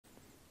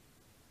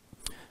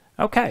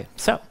Okay,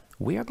 so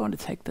we are going to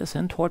take this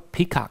in toward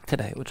Peacock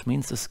today, which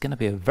means this is going to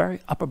be a very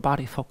upper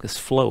body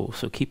focused flow.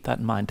 So keep that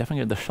in mind.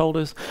 Definitely the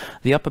shoulders,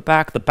 the upper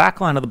back, the back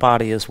line of the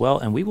body as well.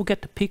 And we will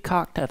get to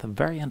Peacock at the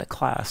very end of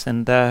class.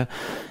 And in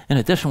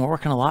addition, we're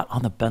working a lot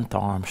on the bent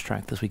arm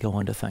strength as we go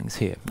into things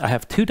here. I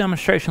have 2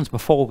 demonstrations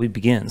before we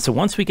begin. So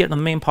once we get into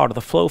the main part of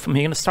the flow from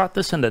here, I'm going to start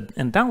this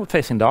in downward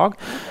facing dog.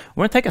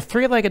 We're going to take a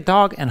 3-legged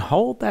dog and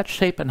hold that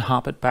shape and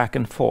hop it back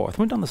and forth.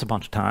 We've done this a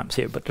bunch of times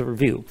here, but to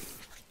review.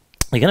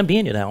 You're going to be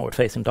in your downward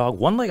facing dog,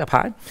 1 leg up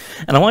high.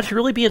 And I want you to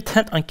really be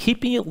intent on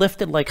keeping it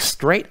lifted like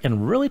straight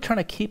and really trying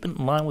to keep it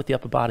in line with the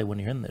upper body when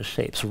you're in this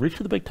shape. So reach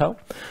for the big toe,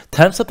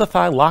 tense up the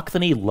thigh, lock the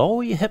knee,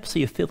 lower your hips so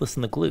you feel this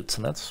in the glutes.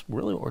 And that's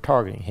really what we're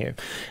targeting here.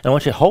 And I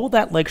want you to hold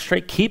that leg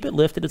straight, keep it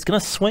lifted. It's going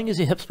to swing as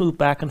your hips move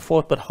back and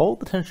forth, but hold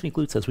the tension in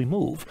your glutes as we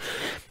move.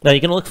 Now you're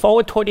going to look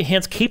forward toward your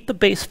hands, keep the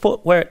base foot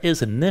where it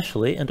is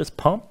initially, and just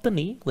pump the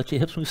knee, let your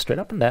hips move straight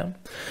up and down.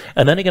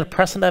 And then you're going to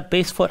press on that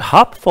base foot,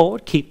 hop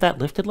forward, keep that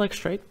lifted leg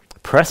straight.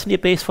 Press in your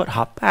base foot,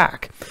 hop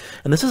back.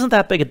 And this isn't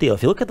that big a deal.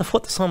 If you look at the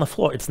foot that's on the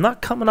floor, it's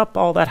not coming up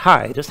all that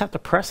high. You just have to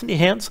press in your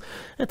hands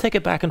and take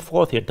it back and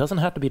forth here. It doesn't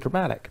have to be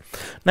dramatic.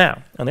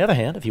 Now, on the other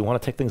hand, if you want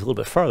to take things a little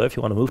bit further, if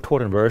you want to move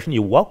toward inversion,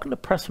 you're welcome to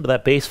press into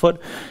that base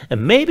foot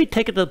and maybe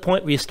take it to the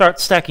point where you start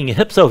stacking your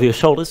hips over your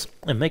shoulders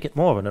and make it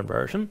more of an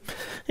inversion.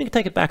 You can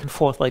take it back and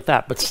forth like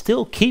that, but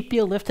still keep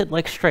your lifted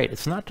leg straight.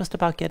 It's not just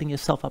about getting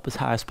yourself up as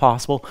high as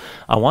possible.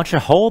 I want you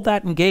to hold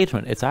that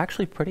engagement. It's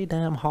actually pretty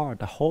damn hard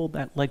to hold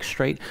that leg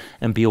straight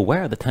and be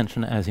aware of the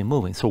tension as you're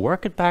moving. So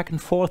work it back and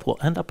forth. We'll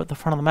end up at the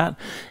front of the mat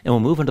and we'll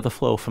move into the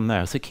flow from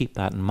there. So keep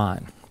that in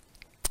mind.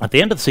 At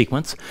the end of the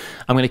sequence,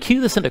 I'm going to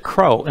cue this into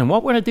crow. And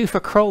what we're going to do for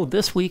crow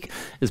this week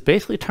is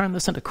basically turn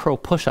this into crow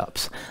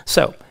push-ups.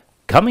 So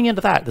coming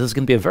into that, this is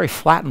going to be a very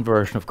flattened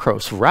version of crow.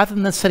 So rather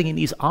than setting your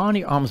knees on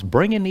your arms,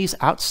 bring your knees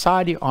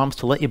outside your arms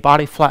to let your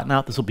body flatten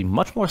out. This will be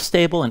much more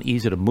stable and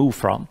easier to move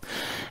from.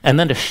 And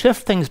then to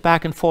shift things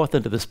back and forth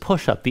into this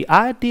push-up, the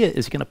idea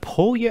is you're going to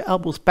pull your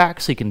elbows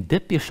back so you can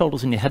dip your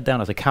shoulders and your head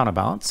down as a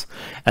counterbalance.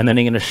 And then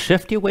you're going to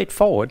shift your weight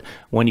forward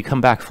when you come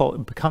back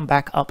forward, come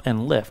back up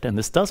and lift. And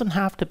this doesn't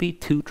have to be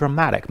too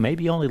dramatic.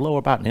 Maybe only lower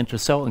about an inch or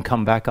so and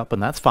come back up,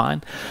 and that's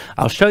fine.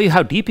 I'll show you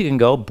how deep you can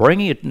go,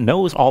 bringing your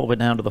nose all the way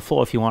down to the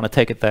floor if you want to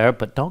take it there,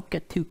 but don't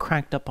get too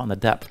cranked up on the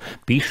depth.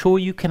 Be sure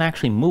you can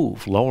actually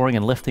move, lowering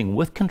and lifting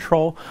with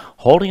control,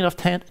 holding enough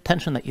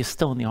tension that you're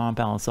still in the arm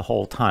balance the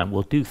whole time.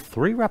 We'll do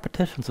 3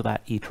 repetitions of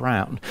that each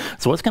round.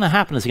 So what's going to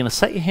happen is you're going to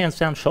set your hands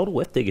down shoulder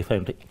width, dig your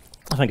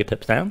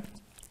fingertips down,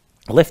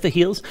 lift the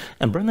heels,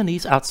 and bring the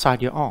knees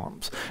outside your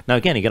arms. Now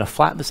again, you're going to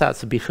flatten this out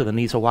so be sure the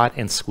knees are wide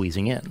and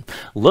squeezing in.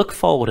 Look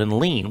forward and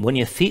lean. When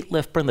your feet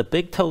lift, bring the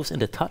big toes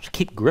into touch.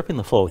 Keep gripping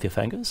the floor with your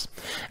fingers.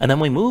 And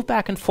then we move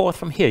back and forth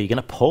from here. You're going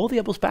to pull the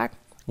elbows back,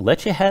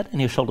 let your head and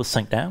your shoulders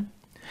sink down,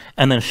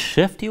 and then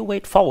shift your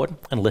weight forward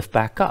and lift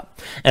back up.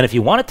 And if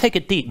you want to take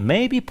it deep,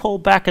 maybe pull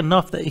back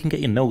enough that you can get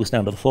your nose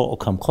down to the floor or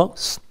come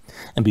close.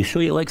 And be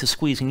sure your legs are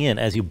squeezing in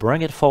as you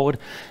bring it forward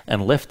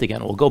and lift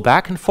again. We'll go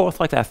back and forth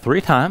like that 3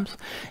 times.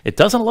 It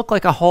doesn't look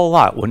like a whole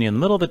lot. When you're in the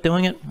middle of it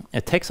doing it,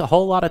 it takes a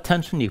whole lot of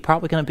tension. You're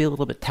probably going to be a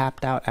little bit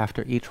tapped out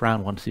after each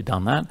round once you've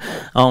done that.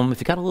 If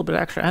you've got a little bit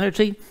of extra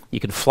energy, you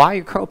can fly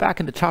your crow back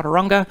into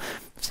chaturanga.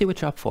 See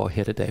what you're up for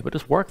here today. But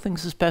just work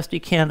things as best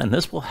you can, and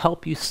this will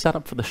help you set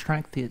up for the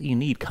strength that you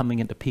need coming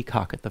into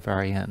Peacock at the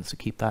very end. So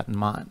keep that in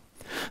mind.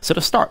 So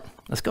to start,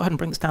 let's go ahead and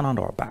bring this down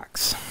onto our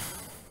backs.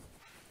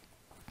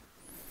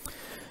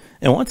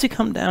 And once you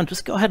come down,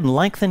 just go ahead and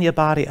lengthen your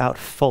body out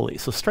fully.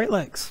 So straight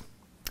legs,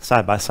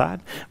 side by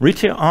side.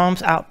 Reach your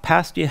arms out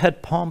past your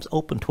head, palms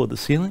open toward the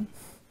ceiling.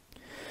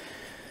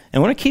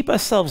 And we're going to keep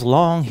ourselves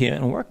long here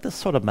and work this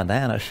sort of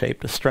banana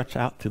shape to stretch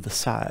out through the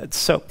sides.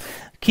 So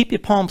keep your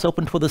palms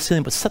open toward the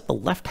ceiling, but set the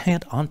left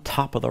hand on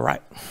top of the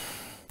right.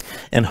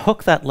 And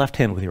hook that left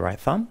hand with your right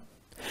thumb.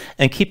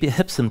 And keep your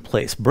hips in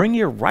place. Bring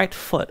your right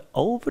foot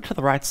over to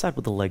the right side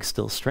with the legs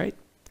still straight.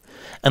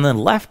 And then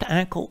left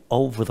ankle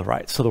over the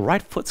right. So the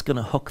right foot's going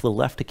to hook the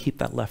left to keep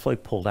that left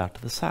leg pulled out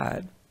to the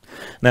side.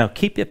 Now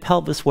keep your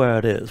pelvis where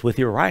it is. With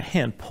your right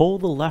hand, pull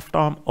the left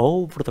arm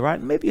over to the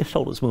right. Maybe your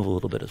shoulders move a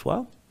little bit as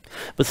well.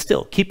 But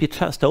still, keep your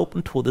chest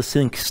open toward the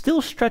ceiling.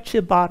 Still stretch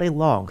your body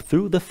long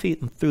through the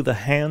feet and through the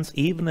hands,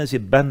 even as you're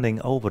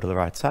bending over to the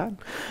right side.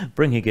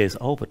 Bring your gaze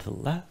over to the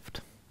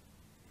left.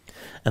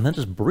 And then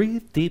just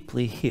breathe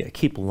deeply here.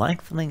 Keep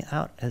lengthening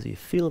out as you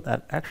feel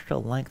that extra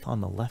length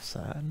on the left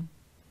side.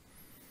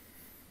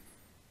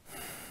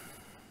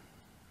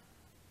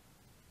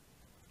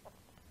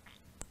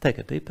 Take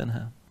a deep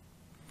inhale.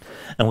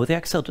 And with the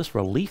exhale, just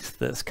release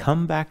this.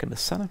 Come back into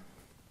center.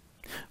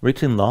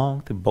 Reaching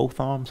long through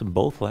both arms and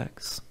both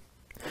legs.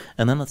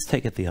 And then let's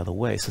take it the other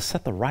way. So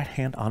set the right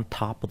hand on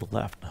top of the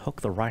left.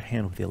 Hook the right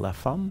hand with your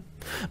left thumb.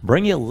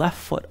 Bring your left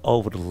foot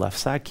over to the left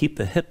side. Keep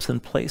the hips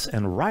in place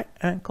and right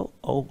ankle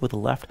over the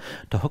left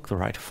to hook the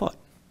right foot.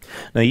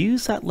 Now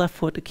use that left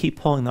foot to keep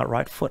pulling that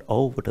right foot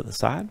over to the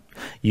side.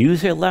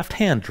 Use your left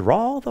hand.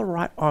 Draw the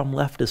right arm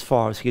left as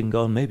far as you can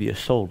go, and maybe your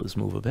shoulders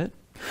move a bit.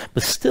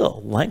 But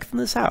still, lengthen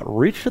this out.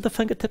 Reach to the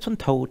fingertips and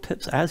toe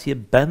tips as you're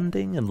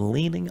bending and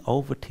leaning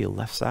over to your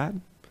left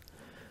side.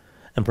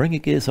 And bring your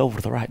gaze over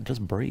to the right.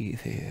 Just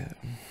breathe here.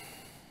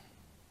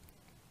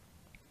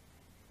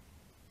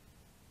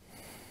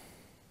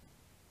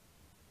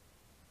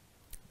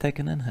 Take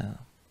an inhale.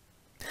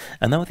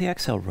 And then with the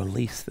exhale,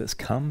 release this.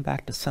 Come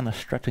back to center,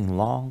 stretching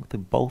long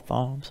through both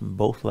arms and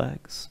both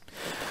legs.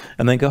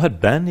 And then go ahead,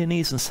 bend your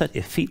knees and set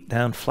your feet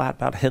down flat,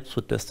 about hips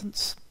width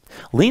distance.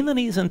 Lean the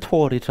knees in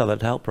toward each other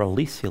to help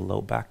release your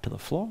low back to the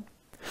floor.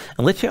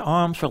 And let your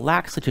arms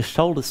relax, let your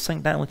shoulders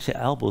sink down, let your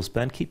elbows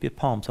bend. Keep your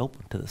palms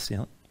open to the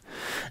ceiling.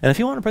 And if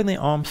you want to bring the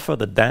arms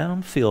further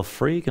down, feel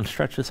free. You can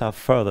stretch this out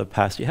further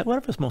past your head,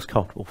 whatever is most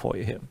comfortable for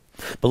you here.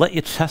 But let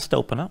your chest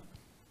open up.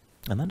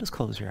 And then just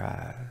close your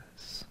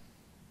eyes.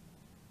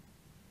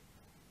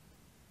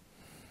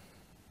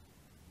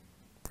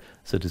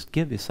 So just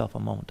give yourself a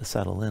moment to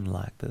settle in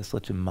like this.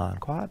 Let your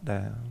mind quiet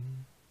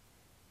down.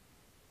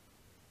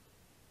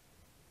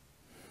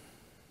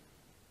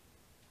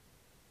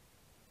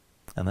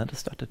 And then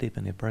just start to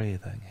deepen your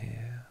breathing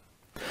here.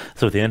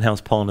 So with the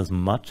inhales, pulling as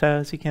much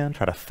as you can.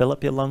 Try to fill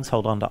up your lungs.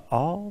 Hold on to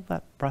all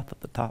that breath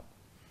at the top.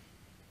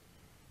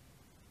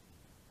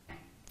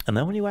 And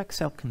then when you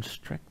exhale,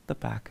 constrict the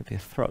back of your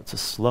throat. So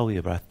slow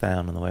your breath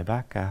down on the way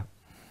back out.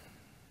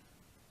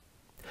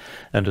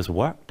 And just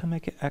work to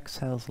make your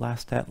exhales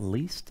last at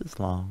least as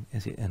long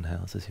as your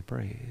inhales as you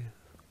breathe.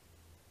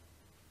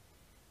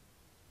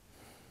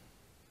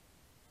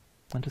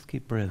 And just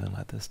keep breathing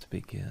like this to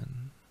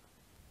begin.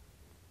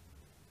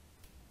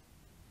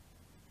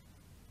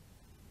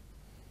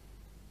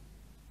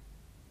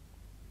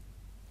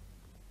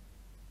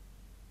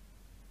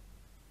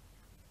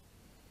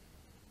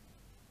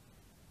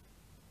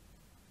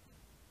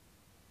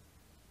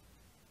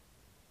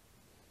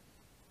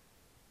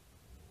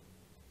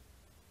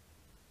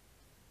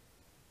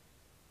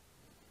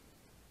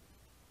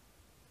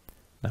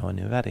 Now when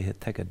you're ready,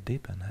 take a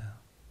deep inhale.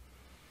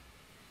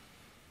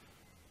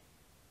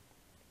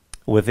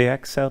 With the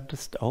exhale,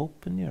 just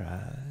open your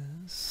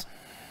eyes.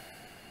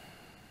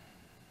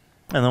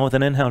 And then with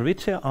an inhale,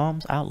 reach your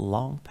arms out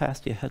long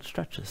past your head,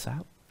 stretch this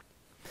out.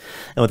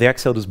 And with the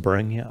exhale, just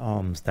bring your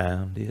arms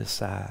down to your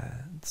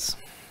sides.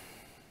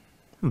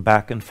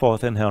 Back and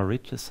forth, inhale,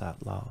 reach this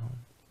out long.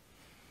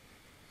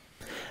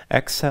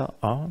 Exhale,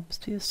 arms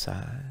to your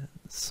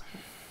sides.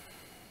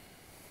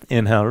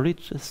 Inhale,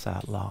 reach this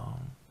out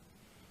long.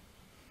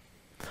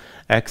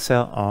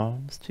 Exhale,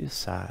 arms to your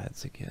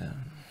sides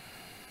again.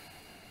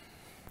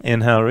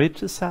 Inhale, reach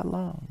this out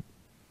long.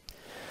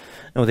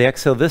 And with the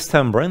exhale this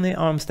time, bring the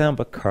arms down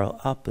but curl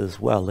up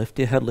as well. Lift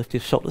your head, lift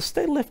your shoulders.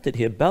 Stay lifted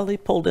here. Belly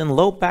pulled in,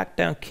 low back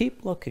down.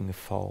 Keep looking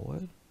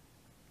forward.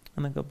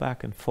 And then go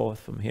back and forth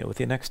from here. With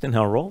your next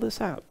inhale, roll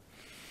this out.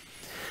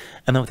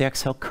 And then with the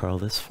exhale, curl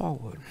this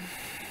forward.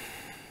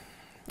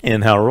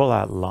 Inhale, roll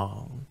out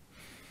long.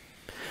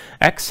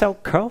 Exhale,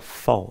 curl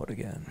forward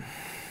again.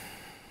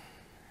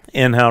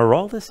 Inhale,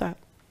 roll this out.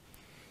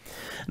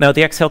 Now with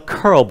the exhale,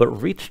 curl, but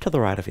reach to the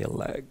right of your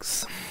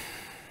legs.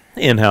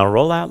 Inhale,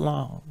 roll out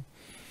long.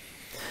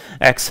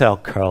 Exhale,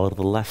 curl to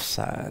the left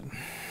side.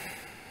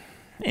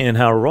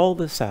 Inhale, roll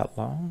this out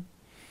long.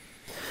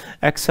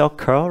 Exhale,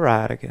 curl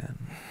right again.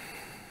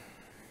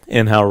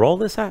 Inhale, roll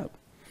this out.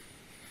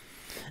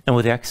 And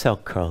with the exhale,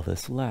 curl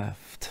this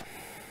left.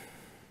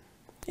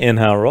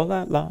 Inhale, roll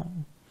out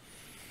long.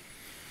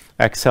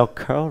 Exhale,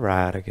 curl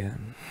right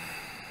again.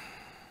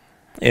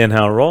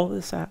 Inhale, roll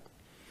this out.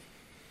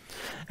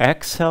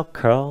 Exhale,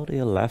 curl to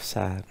your left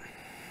side.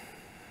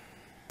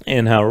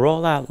 Inhale,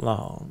 roll out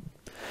long.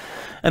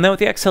 And then with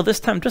the exhale, this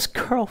time just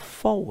curl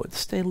forward.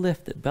 Stay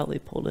lifted, belly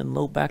pulled in,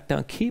 low back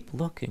down. Keep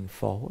looking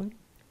forward.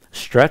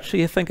 Stretch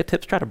your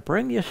fingertips. Try to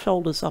bring your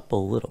shoulders up a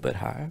little bit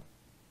higher.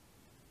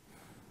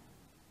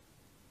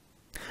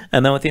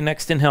 And then with your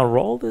next inhale,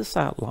 roll this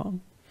out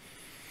long.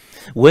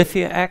 With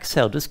your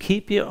exhale, just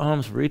keep your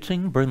arms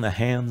reaching. Bring the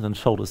hands and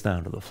shoulders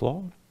down to the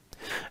floor.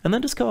 And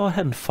then just go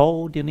ahead and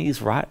fold your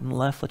knees right and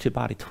left. Let your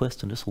body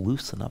twist and just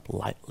loosen up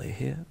lightly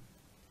here.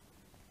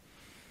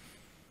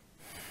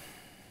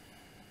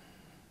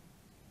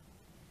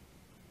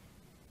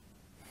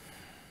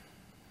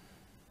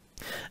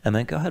 And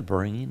then go ahead,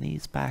 bring your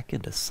knees back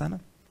into center.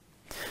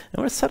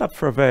 And we're set up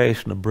for a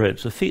variation of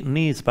bridge. So feet and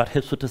knees about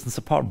hips width distance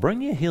apart.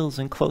 Bring your heels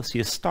in close.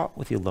 You start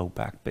with your low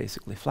back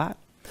basically flat.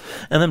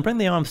 And then bring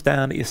the arms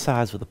down at your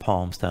sides with the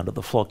palms down to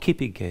the floor.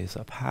 Keep your gaze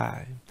up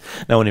high.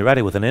 Now when you're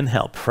ready, with an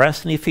inhale,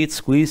 press in your feet,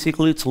 squeeze your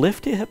glutes,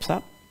 lift your hips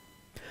up.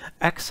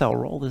 Exhale,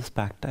 roll this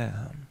back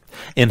down.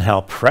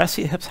 Inhale, press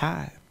your hips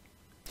high.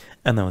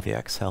 And then with the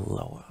exhale,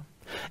 lower.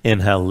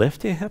 Inhale,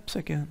 lift your hips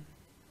again.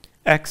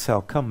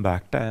 Exhale, come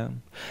back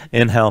down.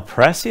 Inhale,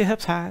 press your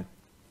hips high.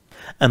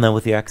 And then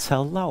with the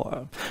exhale,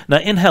 lower. Now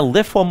inhale,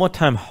 lift one more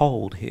time,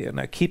 hold here.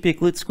 Now keep your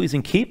glutes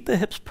squeezing, keep the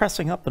hips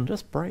pressing up and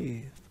just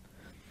breathe.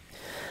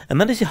 And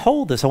then as you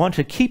hold this, I want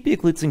you to keep your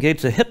glutes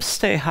engaged. The hips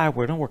stay high.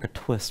 We're going to work a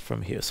twist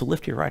from here. So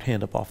lift your right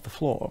hand up off the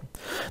floor.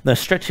 Now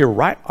stretch your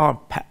right arm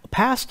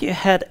past your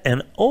head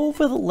and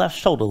over the left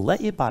shoulder.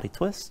 Let your body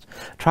twist.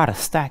 Try to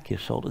stack your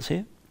shoulders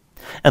here.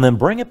 And then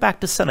bring it back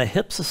to center.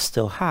 Hips are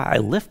still high.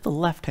 Lift the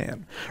left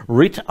hand.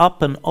 Reach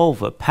up and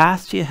over,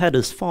 past your head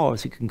as far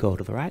as you can go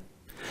to the right.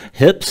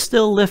 Hips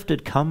still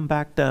lifted. Come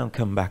back down.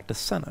 Come back to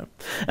center.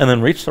 And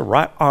then reach the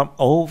right arm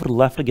over the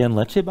left again.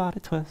 Let your body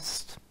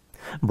twist.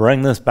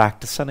 Bring this back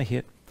to center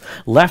here.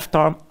 Left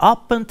arm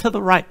up and to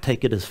the right.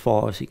 Take it as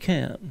far as you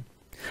can.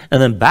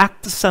 And then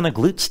back to center.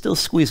 Glutes still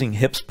squeezing.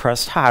 Hips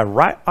pressed high.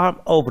 Right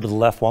arm over to the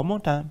left one more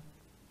time.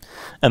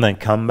 And then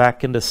come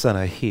back into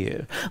center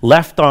here.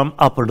 Left arm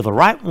up and to the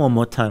right one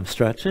more time.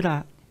 Stretch it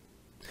out.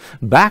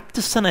 Back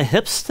to center.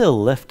 Hips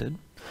still lifted.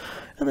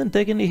 And then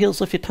dig in your heels.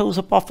 Lift your toes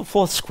up off the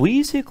floor.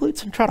 Squeeze your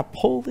glutes and try to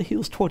pull the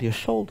heels toward your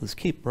shoulders.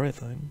 Keep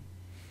breathing.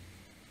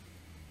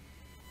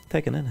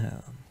 Take an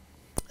inhale.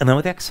 And then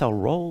with the exhale,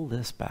 roll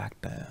this back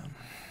down.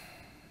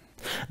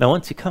 Now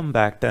once you come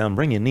back down,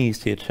 bring your knees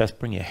to your chest.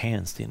 Bring your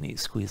hands to your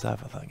knees. Squeeze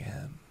everything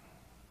in.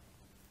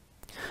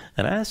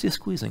 And as you're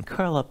squeezing,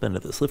 curl up into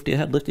this. Lift your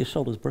head, lift your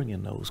shoulders, bring your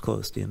nose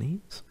close to your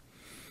knees.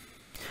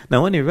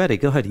 Now when you're ready,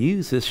 go ahead,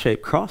 use this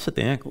shape, cross at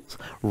the ankles.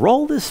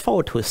 Roll this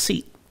forward to a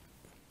seat.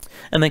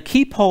 And then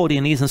keep holding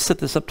your knees and sit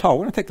this up tall.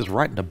 We're going to take this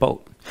right into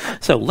boat.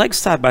 So legs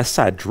side by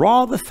side.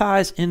 Draw the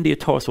thighs into your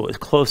torso as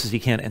close as you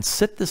can and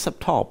sit this up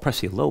tall.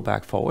 Press your low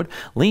back forward.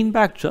 Lean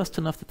back just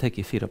enough to take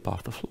your feet up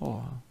off the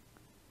floor.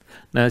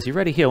 Now, as you're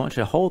ready here, I want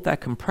you to hold that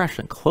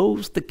compression.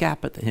 Close the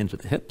gap at the hinge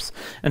of the hips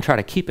and try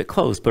to keep it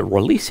closed, but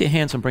release your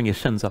hands and bring your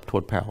shins up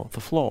toward parallel with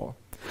the floor.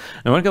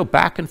 Now, I want to go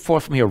back and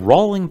forth from here,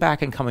 rolling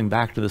back and coming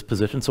back to this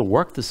position. So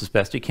work this as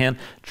best you can.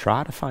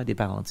 Try to find your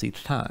balance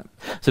each time.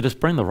 So just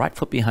bring the right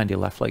foot behind your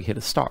left leg here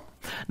to start.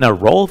 Now,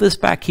 roll this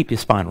back. Keep your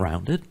spine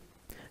rounded.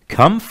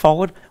 Come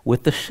forward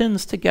with the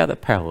shins together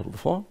parallel to the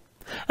floor.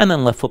 And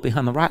then left foot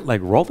behind the right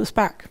leg. Roll this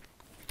back.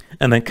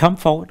 And then come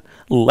forward.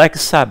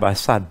 Legs side by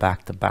side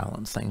back to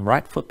balancing.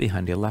 Right foot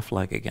behind your left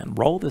leg again.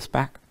 Roll this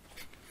back.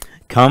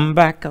 Come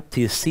back up to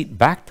your seat,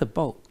 back to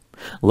boat.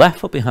 Left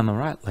foot behind the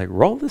right leg.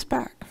 Roll this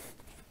back.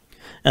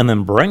 And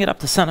then bring it up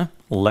to center.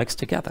 Legs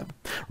together.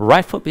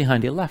 Right foot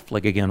behind your left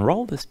leg again.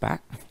 Roll this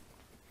back.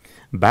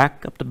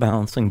 Back up to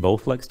balancing,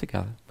 both legs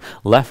together.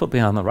 Left foot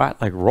behind the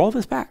right leg. Roll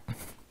this back.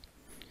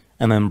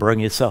 And then bring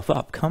yourself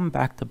up. Come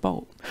back to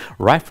boat.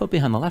 Right foot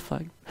behind the left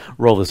leg.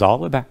 Roll this all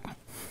the way back.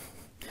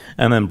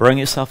 And then bring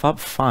yourself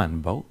up,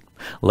 find boat.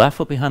 Left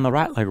foot behind the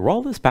right leg,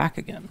 roll this back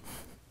again.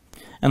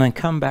 And then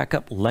come back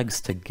up, legs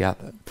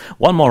together.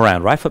 One more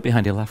round, right foot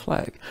behind your left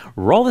leg.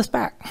 Roll this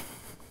back.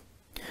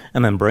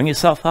 And then bring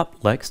yourself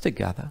up, legs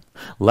together.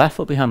 Left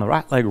foot behind the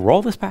right leg,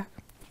 roll this back.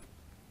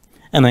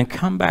 And then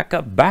come back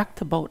up, back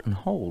to boat and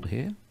hold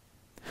here.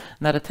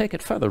 Now to take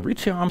it further,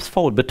 reach your arms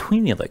forward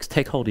between your legs.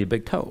 Take hold of your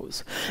big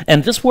toes.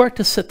 And just work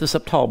to sit this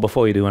up tall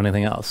before you do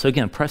anything else. So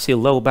again, press your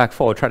low back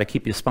forward. Try to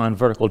keep your spine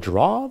vertical.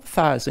 Draw the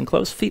thighs in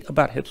close, feet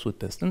about hips width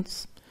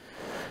distance.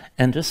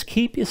 And just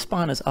keep your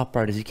spine as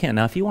upright as you can.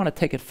 Now if you want to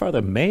take it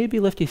further,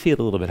 maybe lift your feet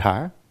a little bit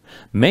higher.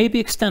 Maybe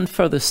extend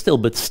further still,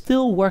 but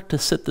still work to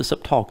sit this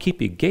up tall.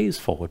 Keep your gaze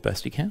forward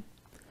best you can.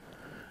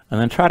 And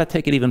then try to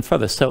take it even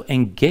further. So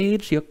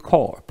engage your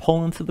core.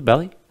 Pull in through the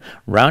belly.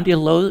 Round your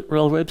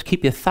low ribs.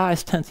 Keep your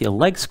thighs tense, your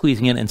legs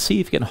squeezing in, and see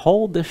if you can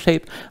hold this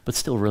shape, but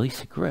still release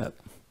your grip.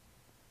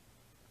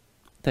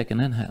 Take an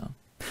inhale.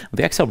 With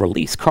the exhale,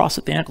 release. Cross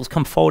at the ankles.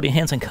 Come forward your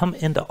hands and come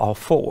into all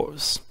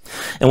fours.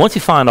 And once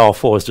you find all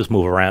fours, just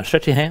move around.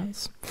 Stretch your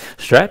hands.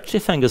 Stretch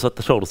your fingers. Let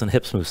the shoulders and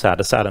hips move side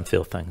to side and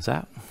feel things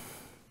out.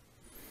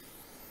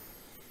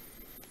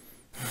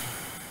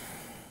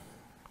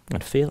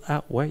 And feel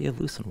out where you're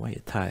loose and where you're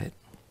tight.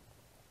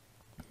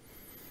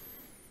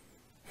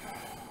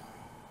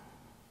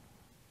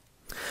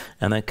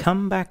 And then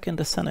come back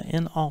into center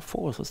in all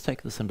fours. Let's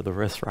take this into the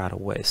wrists right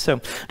away.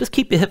 So just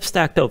keep your hips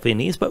stacked over your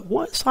knees, but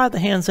slide the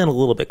hands in a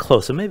little bit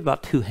closer, maybe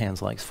about 2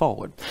 hands lengths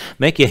forward.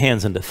 Make your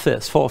hands into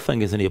fists, 4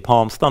 fingers into your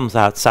palms, thumbs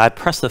outside.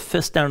 Press the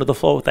fist down to the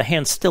floor with the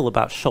hands still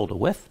about shoulder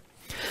width.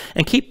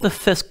 And keep the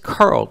fist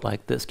curled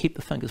like this. Keep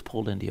the fingers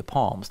pulled into your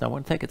palms. Now we're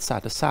going to take it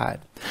side to side.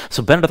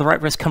 So bend to the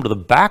right wrist, come to the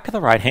back of the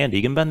right hand.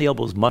 You can bend the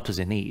elbow as much as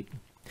you need.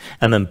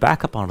 And then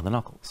back up onto the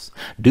knuckles.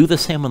 Do the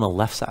same on the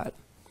left side.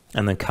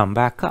 And then come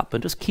back up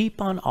and just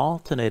keep on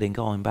alternating,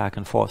 going back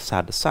and forth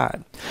side to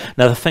side.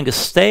 Now the fingers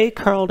stay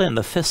curled in,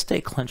 the fists stay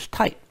clenched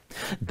tight.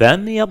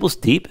 Bend the elbows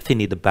deep if you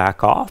need to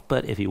back off,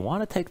 but if you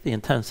want to take the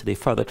intensity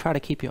further, try to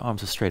keep your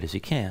arms as straight as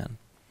you can.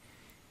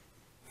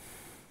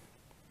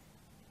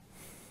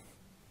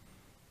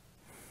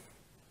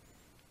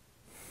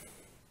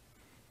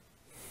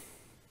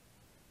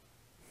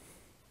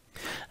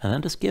 And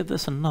then just give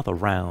this another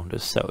round or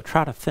so.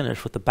 Try to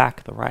finish with the back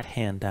of the right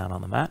hand down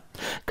on the mat.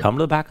 Come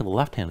to the back of the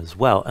left hand as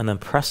well, and then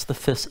press the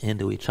fists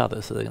into each other.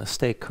 So they're going to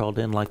stay curled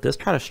in like this.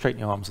 Try to straighten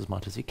your arms as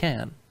much as you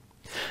can.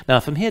 Now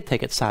from here,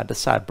 take it side to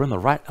side. Bring the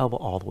right elbow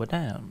all the way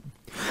down.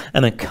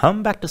 And then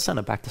come back to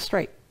center, back to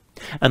straight.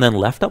 And then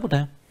left elbow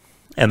down.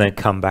 And then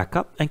come back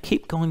up and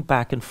keep going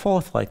back and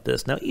forth like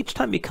this. Now, each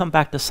time you come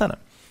back to center,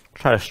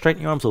 try to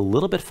straighten your arms a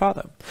little bit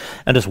farther.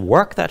 And just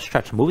work that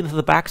stretch, moving to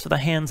the backs of the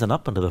hands and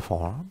up into the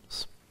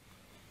forearms.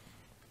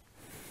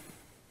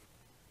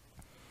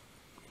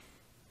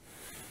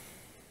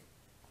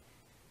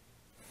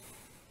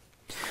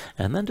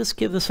 And then just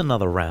give this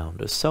another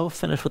round or so.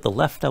 Finish with the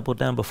left elbow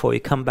down before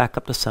you come back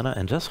up to center.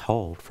 And just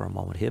hold for a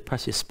moment here.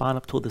 Press your spine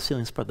up toward the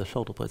ceiling. Spread the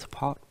shoulder blades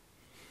apart.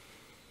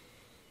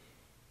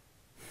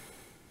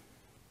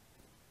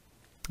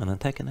 And then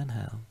take an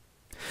inhale.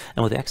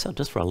 And with the exhale,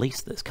 just release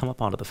this. Come up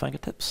onto the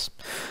fingertips.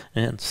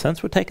 And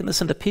since we're taking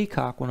this into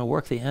Peacock, we're going to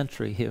work the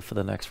entry here for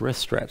the next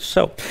wrist stretch.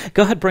 So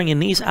go ahead, bring your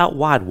knees out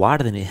wide,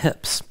 wider than your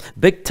hips.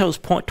 Big toes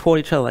point toward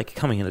each other like you're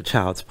coming into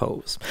child's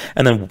pose.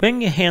 And then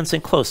bring your hands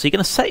in close. So you're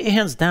going to set your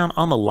hands down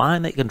on the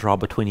line that you can draw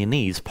between your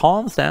knees.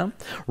 Palms down.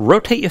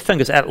 Rotate your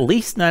fingers at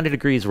least 90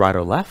 degrees right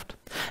or left.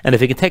 And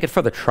if you can take it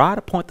further, try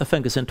to point the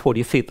fingers in toward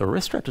your feet. The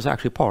wrist stretch is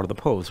actually part of the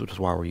pose, which is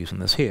why we're using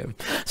this here.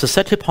 So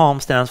set your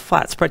palms down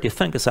flat. Spread your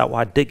fingers out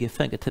wide. Dig your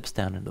fingertips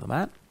down into the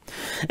mat.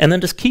 And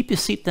then just keep your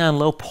seat down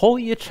low. Pull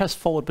your chest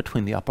forward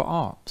between the upper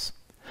arms.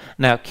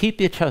 Now,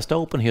 keep your chest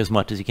open here as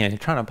much as you can. You're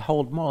trying to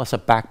hold more or less a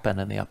back bend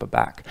in the upper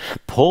back.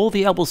 Pull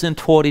the elbows in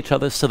toward each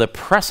other so they're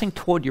pressing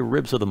toward your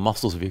ribs or the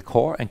muscles of your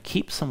core, and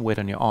keep some weight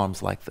on your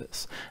arms like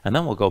this. And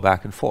then we'll go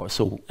back and forth.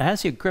 So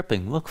as you're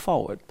gripping, look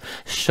forward.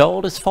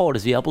 Shoulders forward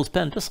as the elbows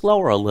bend. Just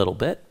lower a little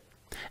bit.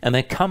 And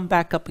then come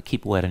back up and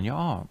keep weight on your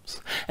arms.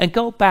 And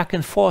go back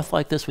and forth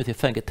like this with your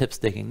fingertips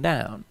digging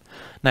down.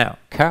 Now,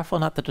 careful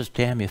not to just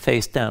jam your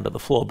face down to the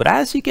floor. But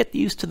as you get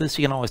used to this,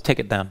 you can always take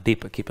it down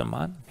deeper, keep in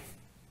mind.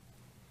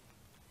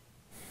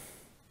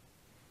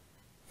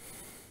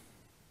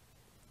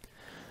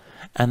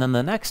 And then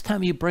the next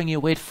time you bring your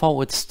weight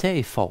forward,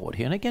 stay forward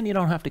here. And again, you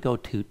don't have to go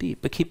too deep,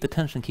 but keep the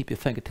tension, keep your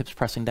fingertips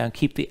pressing down,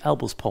 keep the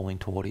elbows pulling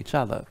toward each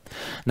other.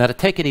 Now to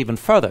take it even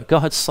further, go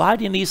ahead,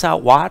 slide your knees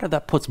out wider.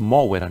 That puts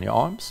more weight on your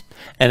arms.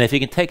 And if you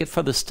can take it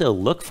further still,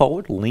 look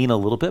forward, lean a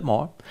little bit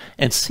more,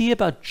 and see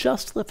about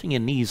just lifting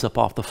your knees up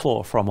off the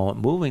floor for a moment,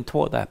 moving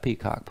toward that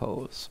peacock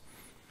pose.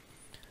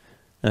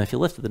 And if you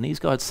lifted the knees,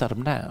 go ahead and set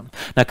them down.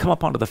 Now come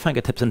up onto the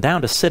fingertips and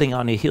down to sitting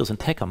on your heels, and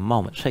take a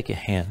moment. Shake your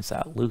hands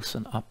out.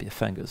 Loosen up your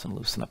fingers and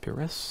loosen up your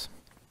wrists.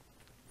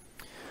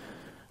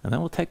 And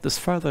then we'll take this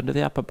further into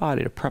the upper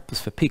body to prep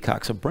us for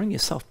Peacock. So bring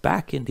yourself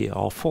back into your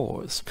all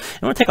fours.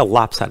 And we're going to take a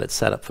lopsided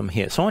setup from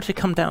here. So I want you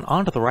to come down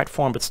onto the right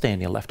forearm, but stay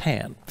in your left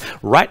hand.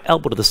 Right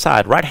elbow to the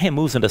side. Right hand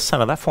moves into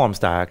center. That forearm's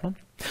diagonal.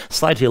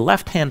 Slide your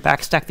left hand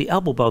back, stack the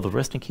elbow above the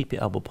wrist, and keep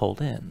your elbow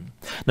pulled in.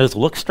 Now just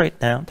look straight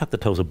down, tuck the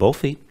toes of both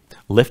feet,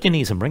 lift your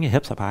knees and bring your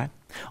hips up high.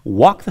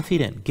 Walk the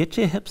feet in. Get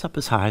your hips up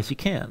as high as you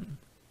can.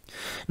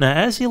 Now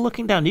as you're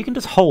looking down, you can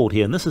just hold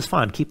here, and this is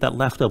fine. Keep that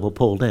left elbow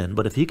pulled in,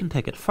 but if you can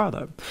take it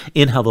further,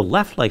 inhale the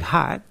left leg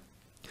high,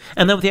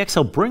 and then with the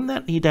exhale, bring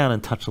that knee down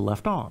and touch the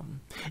left arm.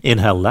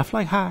 Inhale, left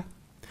leg high.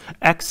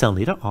 Exhale,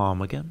 knee to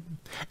arm again.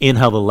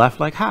 Inhale the left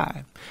leg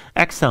high.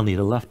 Exhale, knee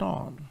to left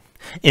arm.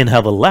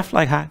 Inhale the left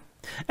leg high.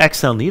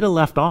 Exhale, knee to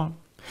left arm.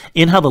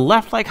 Inhale the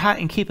left leg high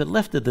and keep it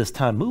lifted this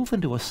time. Move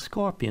into a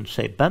scorpion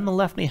shape. Bend the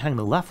left knee, hang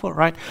the left foot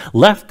right.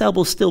 Left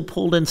elbow still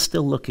pulled in,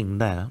 still looking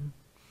down.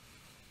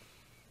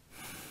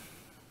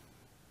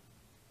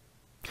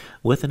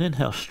 With an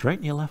inhale,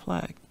 straighten your left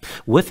leg.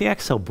 With the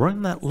exhale,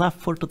 bring that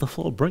left foot to the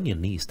floor. Bring your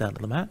knees down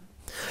to the mat.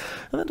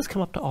 And then just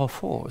come up to all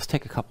fours.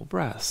 Take a couple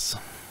breaths.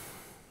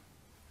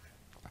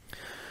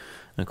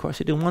 And of course,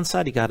 you do one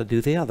side, you got to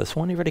do the other.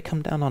 So when you're ready,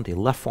 come down onto your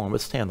left forearm, but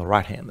stay on the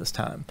right hand this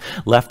time.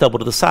 Left elbow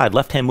to the side,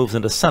 left hand moves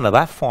into center.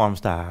 That forearm's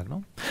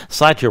diagonal.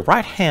 Slide your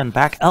right hand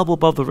back, elbow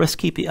above the wrist.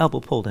 Keep your elbow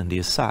pulled into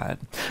your side.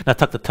 Now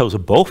tuck the toes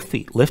of both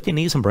feet. Lift your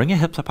knees and bring your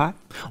hips up high.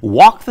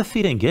 Walk the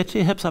feet in. Get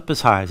your hips up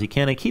as high as you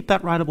can, and keep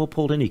that right elbow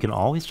pulled in. You can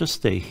always just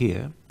stay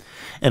here.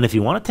 And if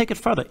you want to take it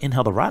further,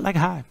 inhale the right leg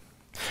high.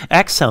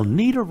 Exhale,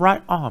 knee to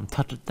right arm,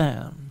 touch it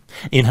down.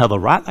 Inhale the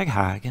right leg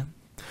high again.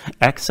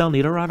 Exhale,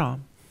 knee to right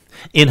arm.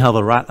 Inhale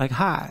the right leg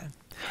high.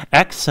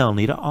 Exhale,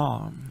 knee to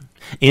arm.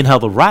 Inhale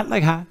the right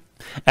leg high.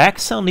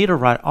 Exhale, knee to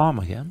right arm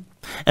again.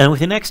 And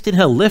with your next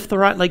inhale, lift the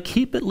right leg,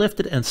 keep it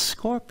lifted, and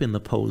scorpion the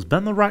pose.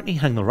 Bend the right knee,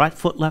 hang the right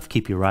foot left,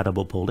 keep your right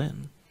elbow pulled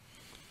in.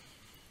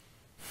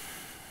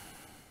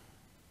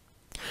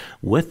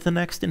 With the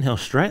next inhale,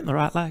 straighten the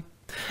right leg.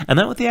 And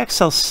then with the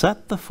exhale,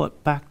 set the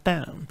foot back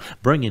down.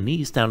 Bring your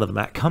knees down to the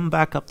mat. Come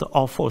back up to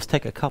all fours.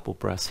 Take a couple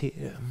breaths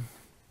here.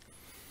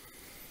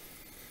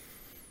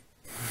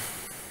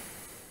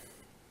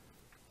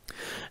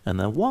 And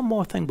then one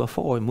more thing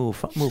before we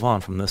move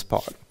on from this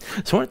part.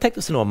 So we're going to take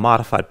this into a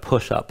modified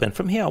push-up. And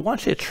from here, I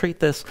want you to treat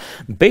this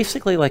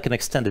basically like an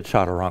extended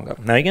chaturanga.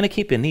 Now, you're going to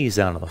keep your knees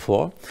down on the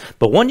floor.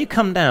 But when you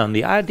come down,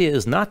 the idea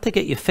is not to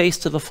get your face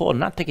to the floor,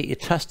 not to get your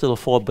chest to the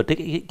floor, but to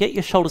get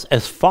your shoulders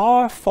as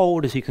far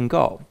forward as you can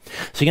go.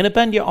 So you're going to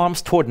bend your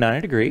arms toward 90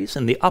 degrees,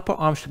 and the upper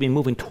arm should be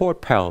moving toward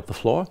parallel with the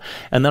floor.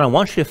 And then I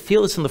want you to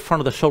feel this in the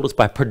front of the shoulders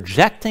by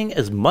projecting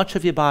as much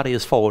of your body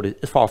as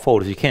far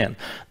forward as you can.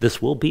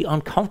 This will be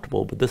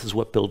uncomfortable, but This is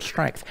what builds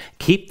strength.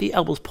 Keep the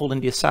elbows pulled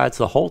into your sides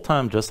the whole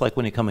time, just like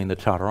when you're coming to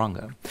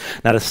chaturanga.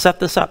 Now to set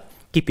this up,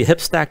 keep your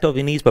hips stacked over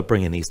your knees, but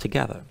bring your knees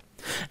together.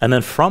 And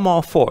then from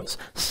all fours,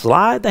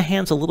 slide the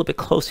hands a little bit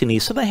close to your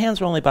knees so the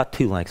hands are only about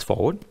 2 lengths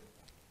forward.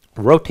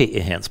 Rotate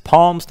your hands,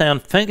 palms down,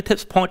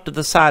 fingertips point to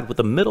the side with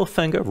the middle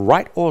finger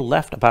right or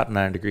left about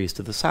 9 degrees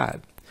to the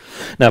side.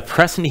 Now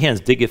pressing your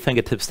hands, dig your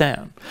fingertips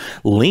down.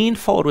 Lean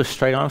forward with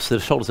straight arms so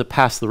the shoulders are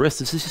past the wrists.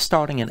 This is your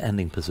starting and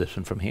ending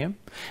position from here. And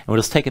we'll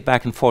just take it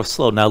back and forth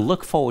slow. Now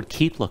look forward,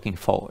 keep looking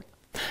forward.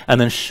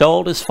 And then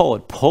shoulders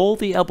forward, pull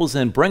the elbows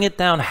in, bring it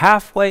down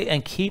halfway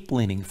and keep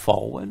leaning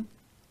forward.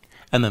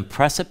 And then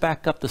press it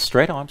back up to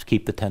straight arms,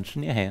 keep the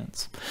tension in your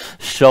hands.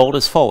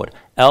 Shoulders forward,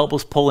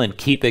 elbows pull in,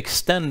 keep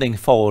extending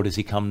forward as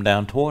you come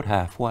down toward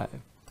halfway.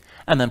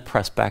 And then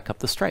press back up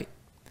to straight.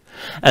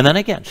 And then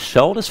again,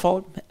 shoulders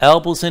forward,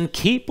 elbows in,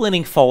 keep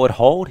leaning forward,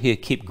 hold here,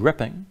 keep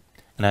gripping.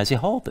 And as you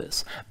hold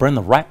this, bring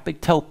the right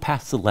big toe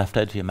past the left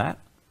edge of your mat.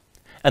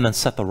 And then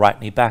set the right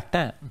knee back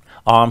down.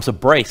 Arms are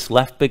braced,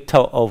 left big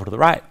toe over to the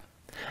right.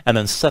 And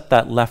then set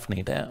that left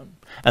knee down.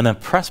 And then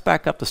press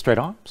back up to straight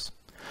arms.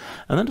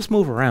 And then just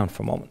move around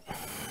for a moment.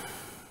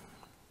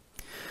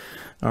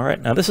 All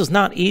right, now this is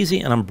not easy,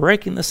 and I'm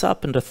breaking this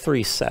up into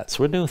 3 sets.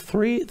 We're doing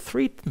three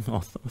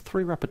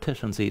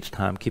repetitions each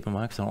time. Keep in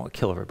mind, because I don't want to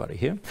kill everybody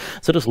here.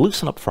 So just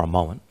loosen up for a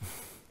moment.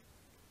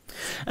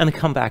 And then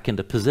come back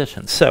into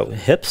position. So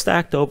hips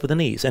stacked over the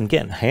knees. And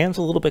again, hands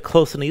a little bit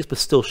close to the knees, but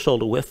still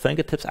shoulder width.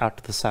 Fingertips out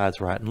to the sides,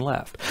 right and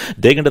left.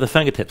 Dig into the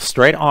fingertips.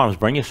 Straight arms.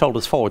 Bring your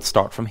shoulders forward.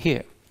 Start from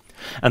here.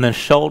 And then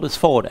shoulders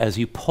forward. As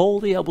you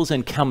pull the elbows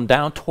in, come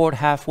down toward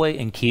halfway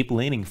and keep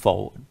leaning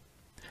forward.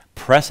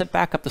 Press it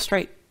back up to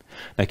straight.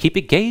 Now keep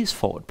your gaze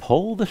forward.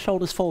 Pull the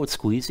shoulders forward.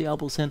 Squeeze the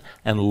elbows in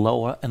and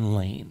lower and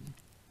lean.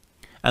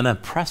 And then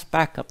press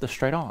back up the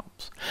straight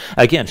arms.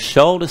 Again,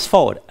 shoulders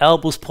forward,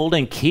 elbows pulled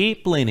in,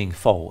 keep leaning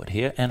forward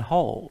here and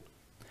hold.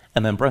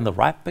 And then bring the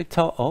right big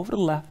toe over to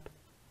the left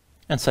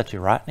and set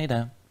your right knee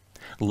down.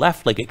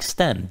 Left leg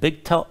extend,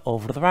 big toe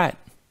over to the right.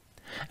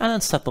 And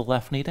then set the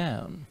left knee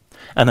down.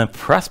 And then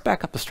press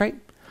back up the straight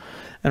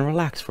and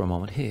relax for a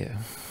moment here.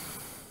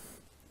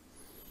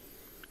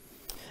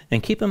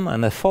 And keep in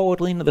mind that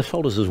forward lean of the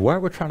shoulders is where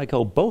we're trying to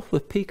go, both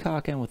with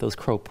Peacock and with those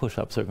crow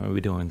push-ups that we're going to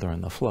be doing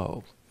during the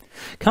flow.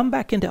 Come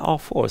back into all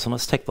fours and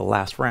let's take the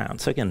last round.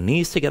 So again,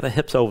 knees together,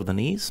 hips over the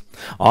knees.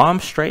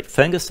 Arms straight,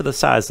 fingers to the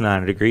sides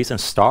 90 degrees,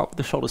 and start with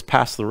the shoulders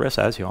past the wrists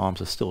as your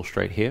arms are still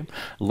straight here.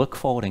 Look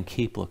forward and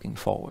keep looking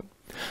forward.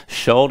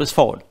 Shoulders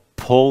forward,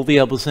 pull the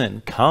elbows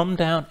in, come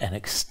down and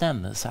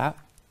extend this out.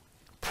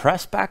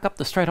 Press back up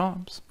the straight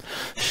arms.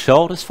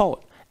 Shoulders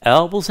forward,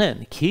 elbows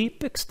in,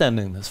 keep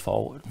extending this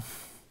forward.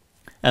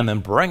 And then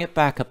bring it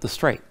back up to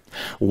straight.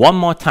 One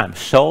more time.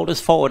 Shoulders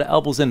forward,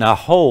 elbows in. Now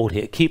hold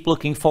here. Keep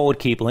looking forward,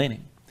 keep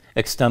leaning.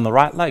 Extend the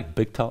right leg,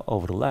 big toe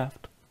over to the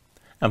left.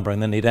 And bring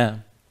the knee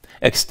down.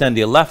 Extend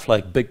your left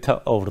leg, big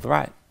toe over to the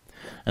right.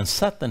 And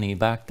set the knee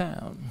back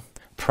down.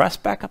 Press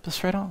back up the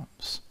straight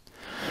arms.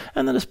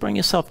 And then just bring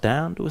yourself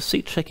down to a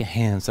seat. Shake your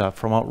hands out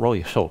from out. Roll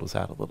your shoulders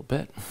out a little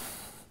bit.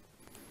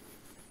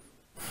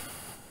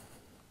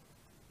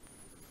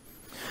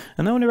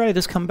 And then when you're ready,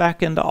 just come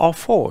back into all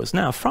fours.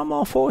 Now, from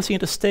all fours, you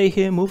need to stay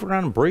here, move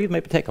around and breathe,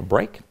 maybe take a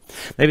break.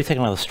 Maybe take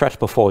another stretch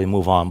before we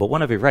move on. But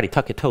whenever you're ready,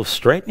 tuck your toes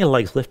straight and your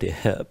legs, lift your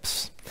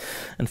hips.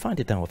 And find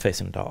your downward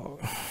facing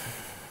dog.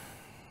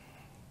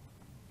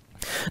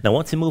 Now,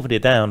 once you move into your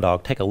down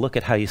dog, take a look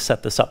at how you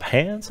set this up.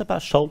 Hands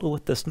about shoulder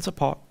width distance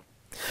apart.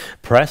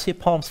 Press your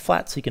palms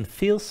flat so you can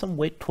feel some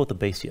weight toward the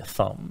base of your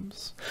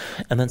thumbs.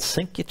 And then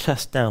sink your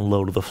chest down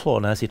low to the floor.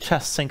 And as your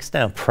chest sinks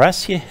down,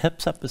 press your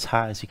hips up as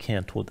high as you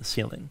can toward the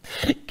ceiling.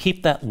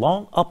 Keep that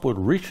long upward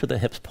reach for the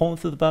hips, pulling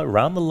through the belly,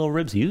 around the lower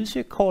ribs. Use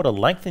your core to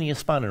lengthen your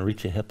spine and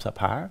reach your hips up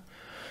higher.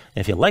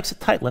 And if your legs are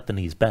tight, let the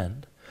knees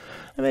bend.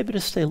 And maybe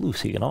just stay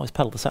loose. You can always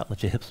pedal this out and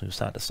let your hips move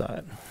side to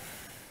side.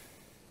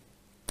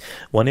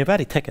 When you're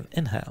ready, take an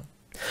inhale.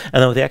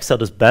 And then with the exhale,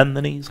 just bend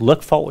the knees,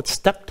 look forward,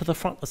 step to the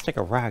front. Let's take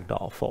a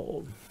ragdoll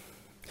fold.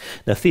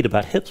 Now feet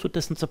about hips width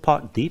distance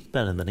apart, deep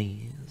bend in the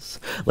knees.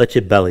 Let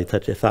your belly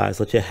touch your thighs,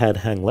 let your head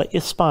hang, let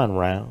your spine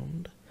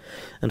round.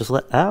 And just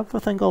let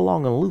everything go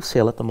long and loose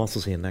here. Let the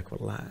muscles of your neck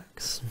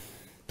relax.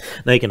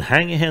 Now you can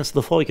hang your hands to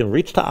the floor, you can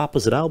reach to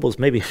opposite elbows,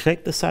 maybe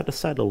shake this side to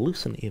side to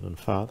loosen even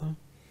farther.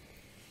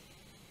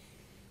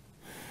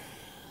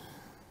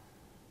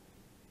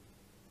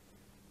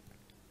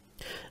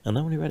 And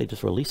then when you're ready,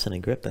 just release any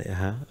grip that you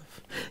have.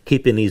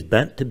 Keep your knees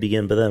bent to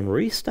begin, but then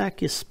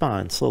restack your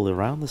spine. Slowly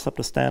round this up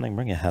to standing.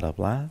 Bring your head up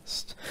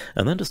last.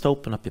 And then just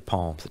open up your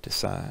palms at your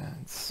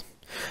sides.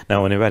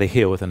 Now when you're ready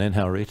here, with an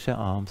inhale, reach your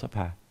arms up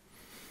high.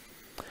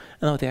 And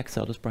then with the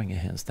exhale, just bring your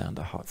hands down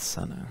to heart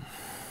center.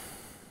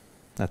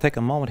 Now take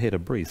a moment here to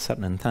breathe, set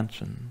an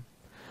intention.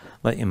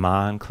 Let your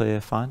mind clear,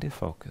 find your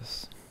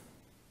focus.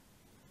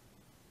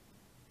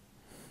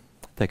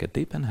 Take a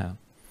deep inhale.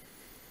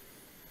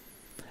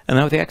 And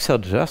then with the exhale,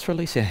 just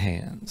release your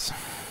hands.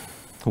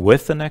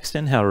 With the next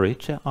inhale,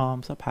 reach your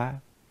arms up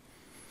high.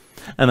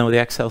 And then with the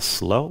exhale,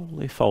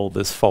 slowly fold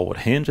this forward.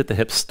 Hinge at the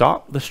hips,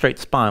 start with a straight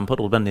spine, put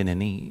a little bend in your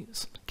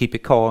knees. Keep your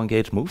core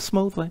engaged, move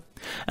smoothly,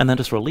 and then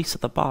just release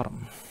at the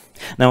bottom.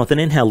 Now with an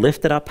inhale,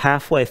 lift it up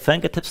halfway,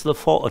 fingertips to the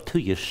floor or to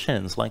your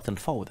shins, lengthen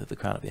forward through the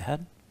crown of your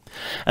head.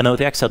 And then with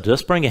the exhale,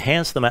 just bring your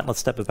hands to the mat and let's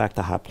step it back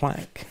to high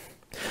plank.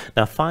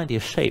 Now find your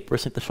shape,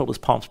 wrist the shoulders,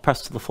 palms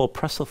press to the floor,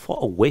 press the floor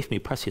away from you,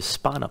 press your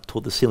spine up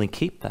toward the ceiling,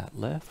 keep that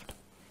lift.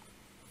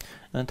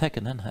 And then take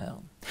an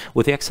inhale.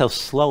 With the exhale,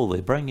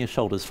 slowly bring your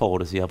shoulders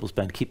forward as the elbows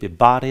bend. Keep your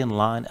body in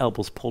line,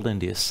 elbows pulled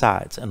into your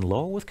sides, and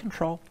lower with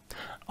control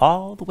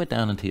all the way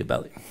down into your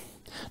belly.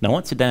 Now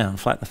once you're down,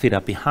 flatten the feet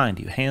out behind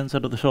you, hands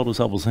under the shoulders,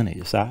 elbows into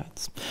your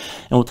sides.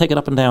 And we'll take it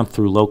up and down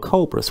through low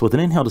cobra. So with an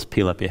inhale, just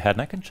peel up your head,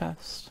 neck, and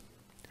chest.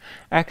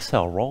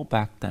 Exhale, roll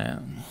back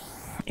down.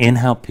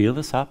 Inhale, peel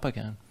this up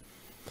again.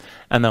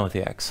 And then with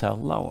the exhale,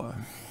 lower.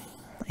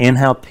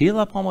 Inhale, peel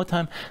up one more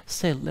time.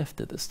 Stay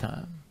lifted this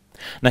time.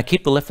 Now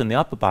keep the lift in the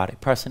upper body.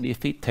 Press into your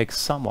feet. Take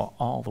some or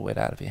all the weight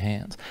out of your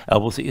hands.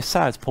 Elbows at your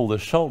sides. Pull the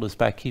shoulders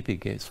back. Keep your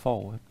gaze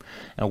forward.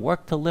 And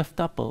work to lift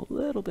up a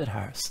little bit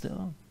higher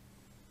still.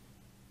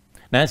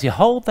 Now as you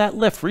hold that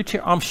lift, reach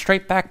your arms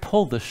straight back.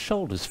 Pull the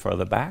shoulders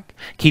further back.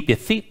 Keep your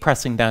feet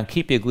pressing down.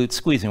 Keep your glutes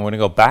squeezing. We're going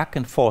to go back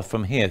and forth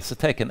from here. So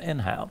take an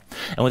inhale.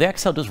 And with the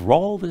exhale, just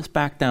roll this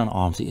back down,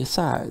 arms at your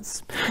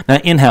sides. Now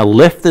inhale,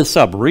 lift this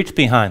up. Reach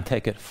behind.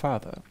 Take it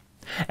further.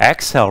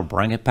 Exhale,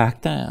 bring it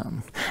back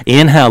down.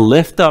 Inhale,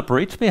 lift up,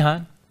 reach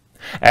behind.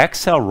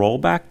 Exhale, roll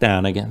back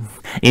down again.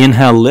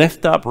 Inhale,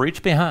 lift up,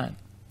 reach behind.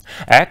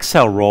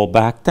 Exhale, roll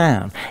back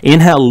down.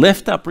 Inhale,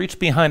 lift up, reach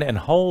behind, and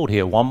hold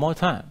here one more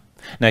time.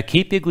 Now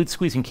keep your glutes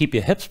squeezing, keep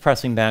your hips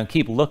pressing down,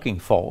 keep looking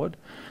forward.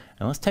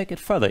 And let's take it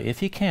further.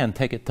 If you can,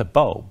 take it to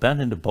bow.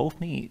 Bend into both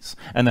knees,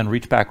 and then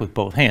reach back with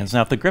both hands.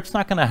 Now if the grip's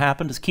not going to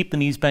happen, just keep the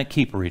knees bent,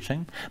 keep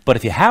reaching. But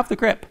if you have the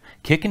grip,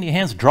 kick in your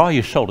hands, draw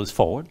your shoulders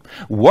forward.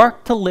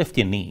 Work to lift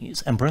your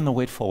knees and bring the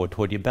weight forward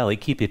toward your belly.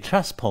 Keep your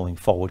chest pulling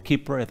forward.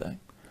 Keep breathing.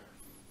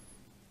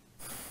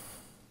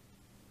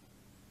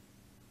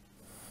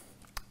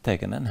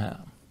 Take an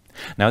inhale.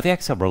 Now with the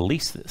exhale,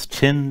 release this.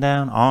 Chin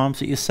down,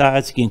 arms at your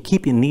sides. You can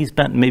keep your knees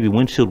bent and maybe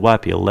windshield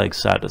wipe your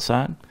legs side to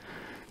side.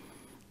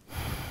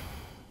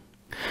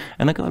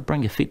 And then go ahead and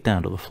bring your feet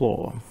down to the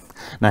floor.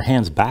 Now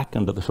hands back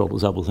under the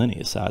shoulders, elbows into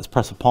your sides.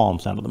 Press the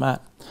palms down to the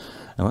mat.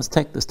 And let's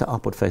take this to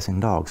upward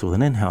facing dog. So with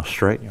an inhale,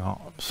 straighten your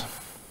arms.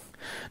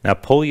 Now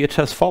pull your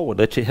chest forward.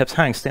 Let your hips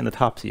hang. Stand the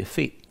tops of your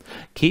feet.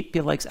 Keep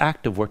your legs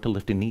active. Work to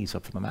lift your knees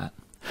up from the mat.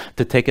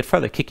 To take it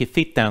further, kick your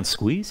feet down.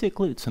 Squeeze your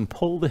glutes and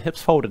pull the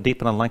hips forward to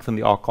deepen and lengthen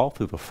the arc all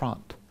through the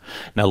front.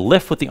 Now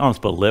lift with the arms,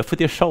 but lift with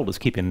your shoulders.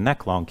 Keep your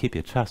neck long. Keep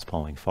your chest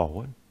pulling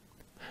forward.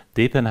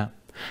 Deepen out.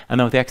 And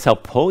then with the exhale,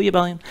 pull your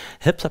belly in.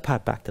 Hips up high,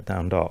 back to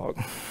down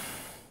dog.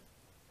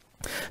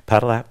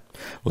 Paddle out.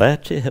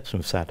 Let your hips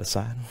move side to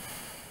side.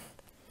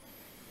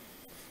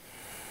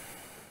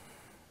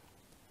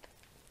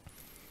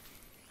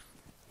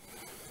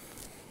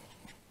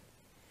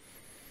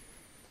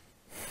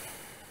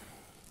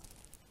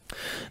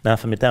 Now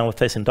from your downward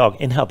facing dog,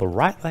 inhale the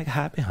right leg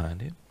high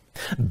behind you.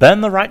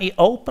 Bend the right knee,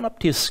 open up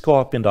to your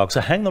scorpion dog. So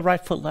hang the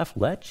right foot left,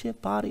 let your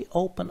body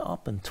open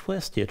up and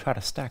twist here. Try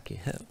to stack your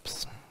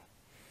hips.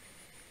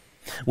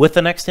 With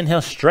the next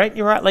inhale, straighten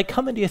your right leg,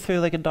 come into your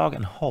three-legged dog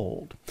and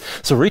hold.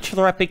 So reach for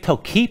the right big toe,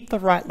 keep the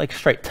right leg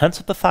straight, tense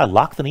up the thigh,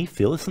 lock the knee,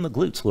 feel this in the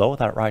glutes, lower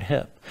that right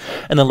hip.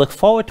 And then look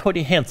forward toward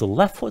your hands. The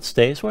left foot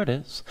stays where it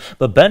is,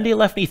 but bend your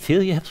left knee,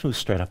 feel your hips move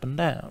straight up and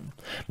down.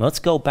 Now let's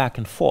go back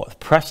and forth.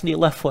 Press into your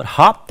left foot,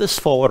 hop this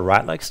forward,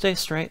 right leg stays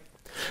straight.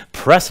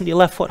 Press into your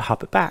left foot,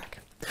 hop it back.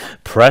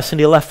 Press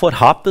into your left foot,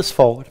 hop this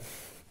forward.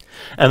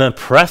 And then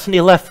press into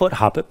your left foot,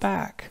 hop it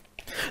back.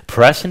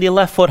 Press into your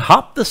left foot,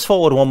 hop this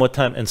forward one more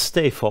time and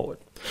stay forward.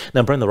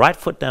 Now bring the right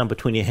foot down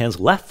between your hands,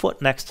 left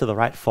foot next to the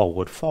right,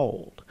 forward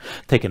fold.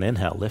 Take an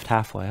inhale, lift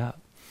halfway up.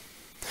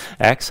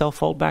 Exhale,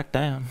 fold back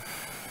down.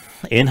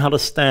 Inhale to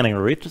standing,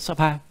 reach us up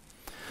high.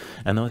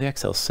 And then with the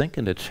exhale, sink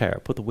into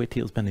chair. Put the weight to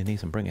heels, bend your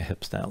knees, and bring your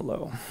hips down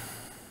low.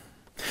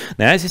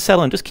 Now as you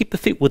settle in, just keep the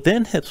feet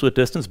within hips width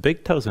distance,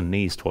 big toes and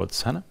knees towards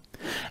center.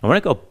 And we're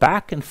going to go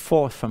back and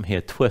forth from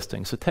here,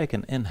 twisting. So take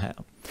an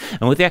inhale.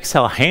 And with the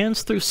exhale,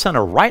 hands through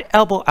center, right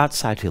elbow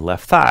outside your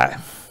left thigh.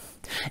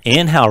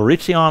 Inhale,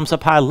 reach the arms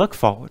up high, look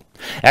forward.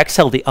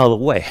 Exhale the other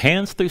way,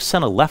 hands through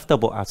center, left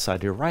elbow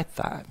outside your right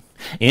thigh.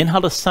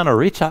 Inhale to center,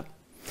 reach up.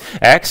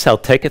 Exhale,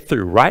 take it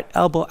through, right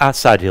elbow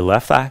outside your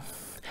left thigh.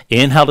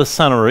 Inhale to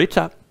center, reach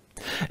up.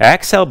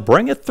 Exhale,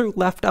 bring it through,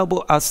 left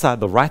elbow outside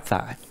the right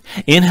thigh.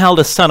 Inhale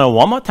to center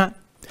one more time.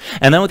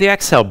 And then with the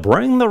exhale,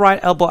 bring the right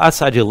elbow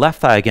outside your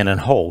left thigh again and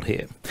hold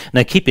here.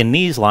 Now keep your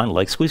knees lined,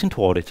 legs squeezing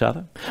toward each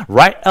other.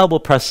 Right elbow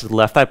presses the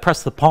left thigh,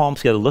 press the palms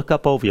together, look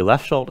up over your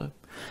left shoulder,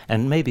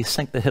 and maybe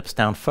sink the hips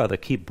down further.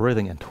 Keep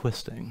breathing and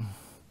twisting.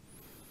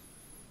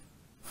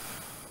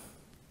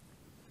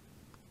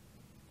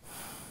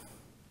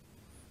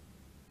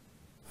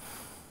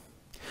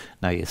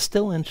 Now you're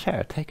still in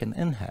chair, take an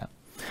inhale.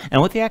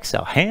 And with the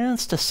exhale,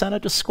 hands to center,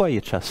 just square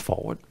your chest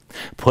forward.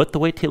 Put the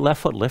weight to your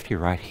left foot, lift your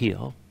right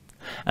heel.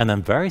 And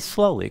then very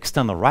slowly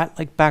extend the right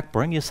leg back,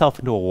 bring yourself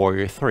into a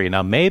warrior three.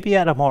 Now maybe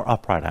at a more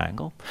upright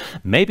angle,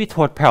 maybe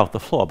toward parallel with the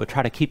floor, but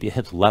try to keep your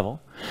hips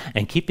level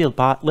and keep your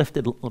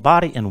lifted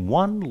body in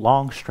one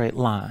long straight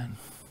line.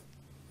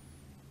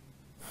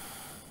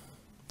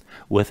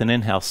 With an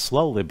inhale,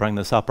 slowly bring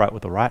this upright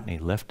with the right knee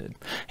lifted.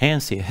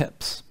 Hands to your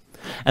hips.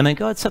 And then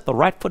go ahead and set the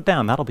right foot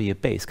down. That'll be your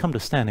base. Come to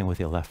standing with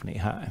your left knee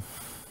high.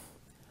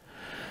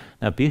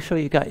 Now be sure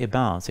you got your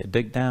balance here.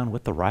 Dig down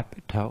with the right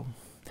big toe.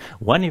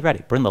 When you're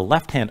ready, bring the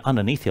left hand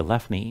underneath your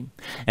left knee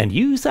and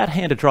use that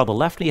hand to draw the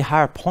left knee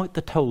higher, point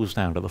the toes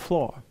down to the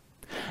floor.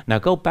 Now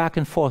go back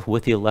and forth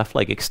with your left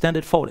leg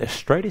extended forward as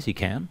straight as you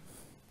can,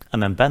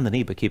 and then bend the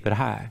knee but keep it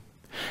high.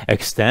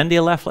 Extend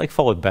your left leg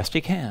forward best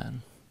you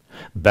can.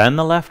 Bend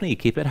the left knee,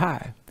 keep it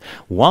high.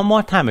 One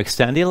more time,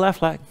 extend your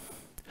left leg.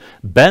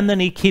 Bend the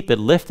knee, keep it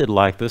lifted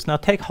like this. Now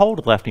take hold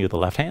of the left knee with the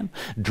left hand.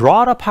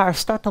 Draw it up higher,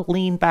 start to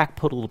lean back,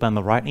 put a little bend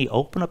the right knee,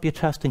 open up your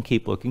chest and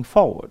keep looking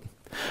forward.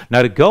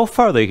 Now to go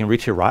further, you can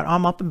reach your right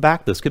arm up and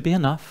back. This could be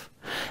enough.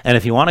 And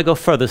if you want to go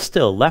further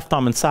still, left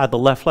arm inside the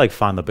left leg,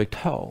 find the big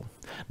toe.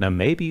 Now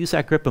maybe use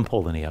that grip and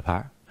pull the knee up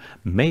higher.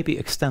 Maybe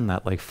extend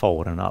that leg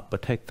forward and up,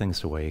 but take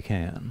things the way you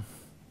can.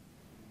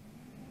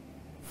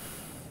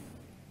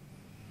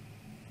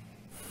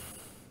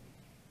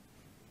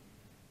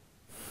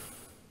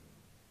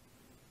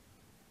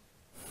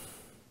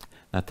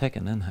 Now take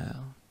an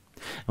inhale.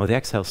 And with the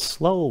exhale,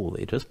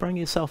 slowly, just bring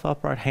yourself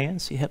upright,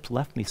 hands to your hips,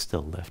 left knee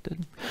still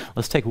lifted.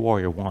 Let's take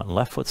warrior one.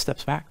 Left foot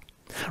steps back.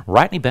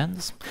 Right knee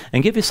bends.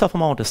 And give yourself a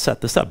moment to set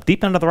this up.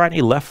 Deep into the right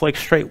knee, left leg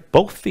straight,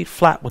 both feet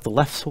flat with the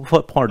left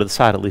foot pointed to the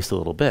side at least a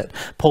little bit.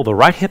 Pull the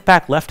right hip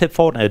back, left hip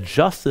forward, and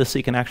adjust this so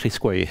you can actually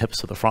square your hips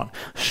to the front.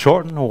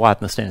 Shorten or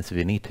widen the stance if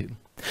you need to.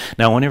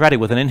 Now when you're ready,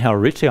 with an inhale,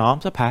 reach the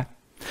arms up high.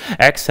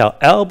 Exhale,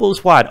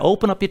 elbows wide,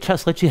 open up your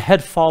chest, let your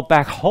head fall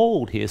back,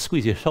 hold here,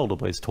 squeeze your shoulder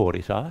blades toward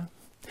each other,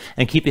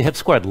 and keep your hips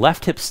squared,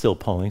 left hip still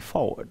pulling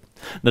forward.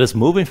 Now just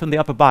moving from the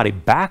upper body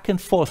back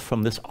and forth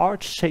from this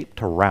arch shape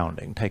to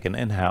rounding. Take an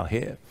inhale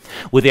here.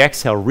 With the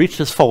exhale, reach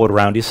this forward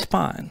around your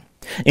spine.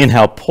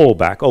 Inhale, pull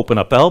back, open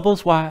up,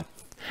 elbows wide.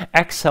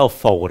 Exhale,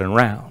 forward and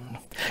round.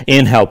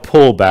 Inhale,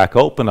 pull back,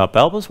 open up,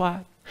 elbows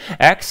wide.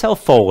 Exhale,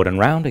 forward and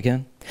round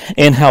again.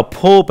 Inhale,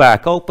 pull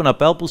back, open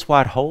up, elbows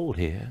wide, hold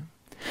here.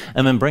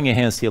 And then bring your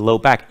hands to your low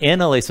back.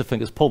 Interlace the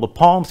fingers, pull the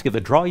palms together,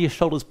 draw your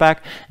shoulders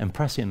back, and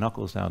press your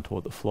knuckles down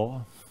toward the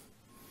floor.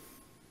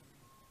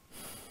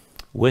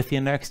 With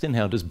your next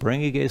inhale, just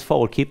bring your gaze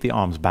forward, keep the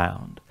arms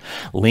bound.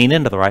 Lean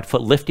into the right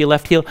foot, lift your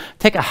left heel,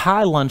 take a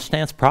high lunge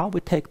stance,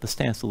 probably take the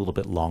stance a little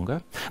bit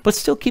longer, but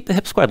still keep the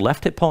hips squared,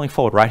 left hip pulling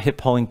forward, right hip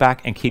pulling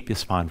back, and keep your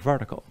spine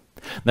vertical.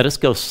 Now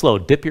just go slow,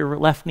 dip your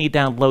left knee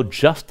down low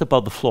just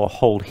above the floor,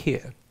 hold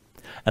here,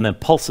 and then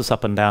pulse this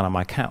up and down on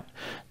my count.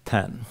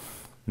 10,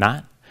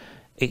 9,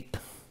 8,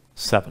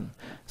 7,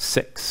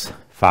 6,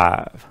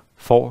 5,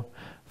 4,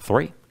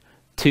 3,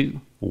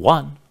 2,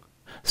 1.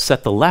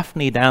 Set the left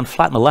knee down,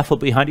 flatten the left foot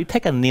behind you,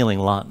 take a kneeling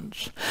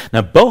lunge.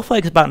 Now both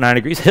legs about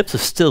 90 degrees, hips are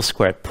still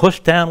squared.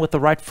 Push down with the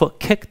right foot,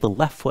 kick the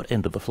left foot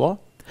into the floor,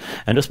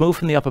 and just move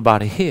from the upper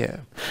body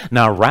here.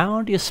 Now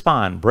round your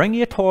spine, bring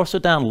your torso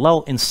down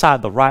low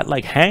inside the right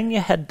leg, hang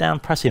your head down,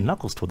 press your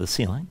knuckles toward the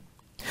ceiling,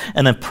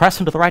 and then press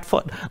into the right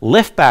foot.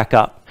 Lift back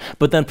up,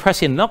 but then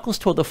press your knuckles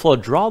toward the floor,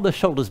 draw the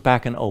shoulders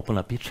back and open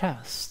up your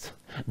chest.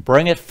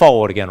 Bring it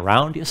forward again,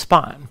 round your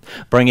spine.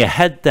 Bring your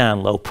head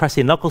down low, press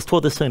your knuckles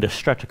toward the ceiling to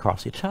stretch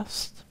across your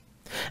chest.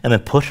 And then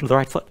push into the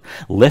right foot.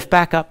 Lift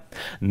back up,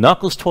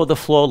 knuckles toward the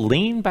floor,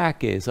 lean back,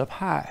 gaze up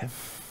high.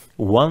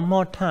 One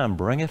more time,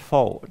 bring it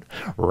forward.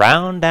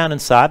 Round down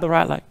inside the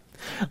right leg.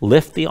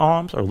 Lift the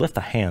arms or lift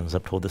the hands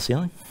up toward the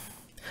ceiling.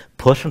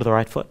 Push into the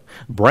right foot,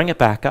 bring it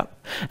back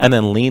up, and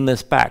then lean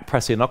this back.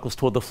 Press your knuckles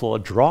toward the floor,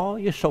 draw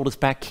your shoulders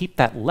back, keep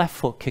that left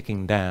foot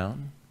kicking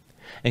down,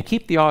 and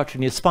keep the arch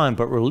in your spine,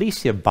 but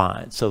release your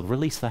bind, so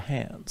release the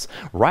hands.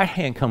 Right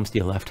hand comes to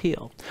your left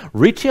heel.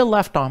 Reach your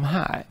left arm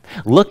high.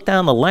 Look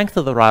down the length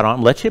of the right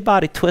arm, let your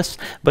body twist,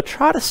 but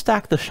try to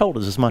stack the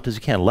shoulders as much as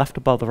you can, left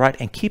above the right,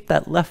 and keep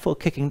that left foot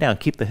kicking down.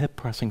 Keep the hip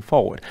pressing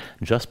forward.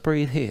 Just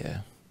breathe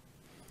here.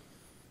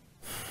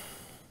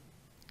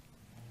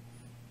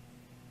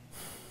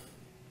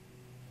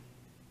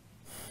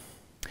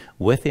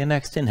 With your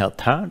next inhale,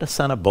 turn to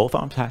center, both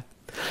arms high.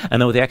 And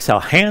then with the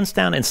exhale, hands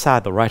down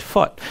inside the right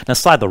foot. Now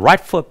slide the right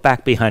foot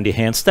back behind your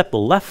hand. Step the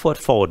left foot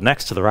forward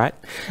next to the right.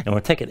 And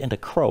we'll take it into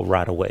crow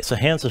right away. So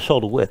hands to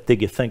shoulder width.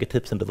 Dig your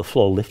fingertips into the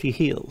floor. Lift your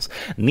heels.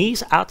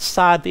 Knees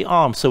outside the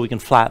arms so we can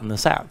flatten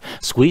this out.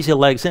 Squeeze your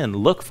legs in.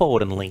 Look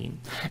forward and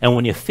lean. And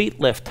when your feet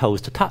lift,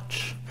 toes to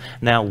touch.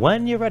 Now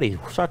when you're ready,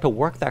 start to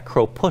work that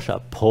crow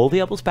push-up. Pull the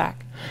elbows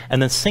back.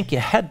 And then sink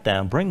your head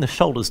down. Bring the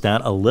shoulders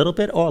down a little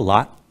bit or a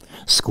lot.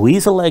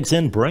 Squeeze the legs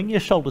in. Bring your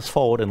shoulders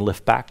forward and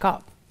lift back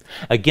up.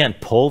 Again,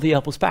 pull the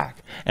elbows back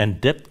and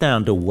dip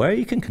down to where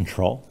you can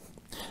control.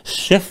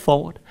 Shift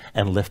forward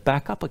and lift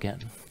back up again.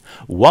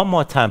 One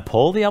more time,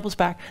 pull the elbows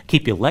back.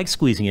 Keep your legs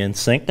squeezing in,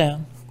 sink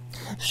down.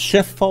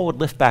 Shift forward,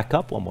 lift back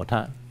up one more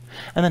time.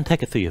 And then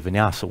take it through your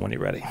Vinyasa when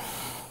you're ready.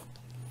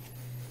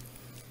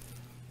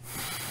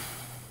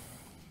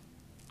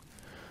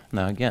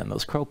 Now again,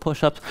 those crow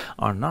push-ups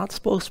are not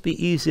supposed to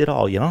be easy at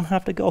all. You don't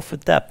have to go for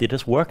depth. You're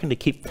just working to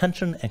keep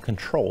tension and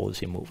control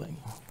as you're moving.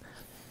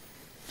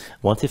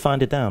 Once you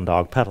find it down,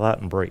 dog, pedal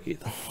out and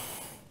breathe.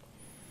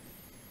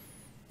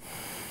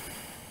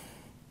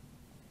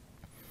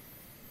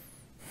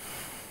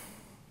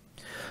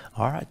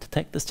 All right, to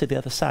take this to the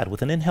other side,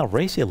 with an inhale,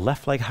 raise your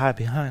left leg high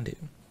behind you.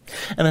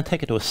 And then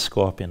take it to a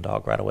scorpion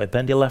dog right away.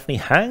 Bend your left knee,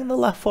 hang the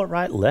left foot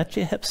right, let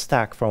your hips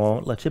stack for a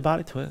moment, let your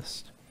body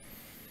twist.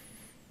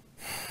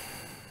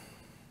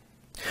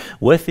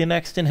 With your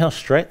next inhale,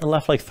 straighten the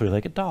left leg,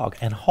 three-legged dog,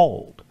 and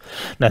hold.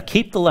 Now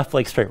keep the left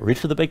leg straight, reach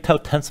for the big toe,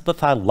 tense up the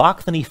thigh,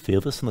 lock the knee,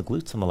 feel this in the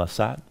glutes on the left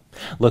side.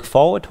 Look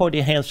forward toward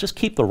your hands, just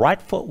keep the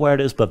right foot where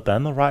it is, but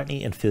bend the right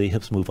knee and feel your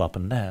hips move up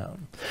and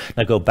down.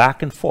 Now go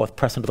back and forth,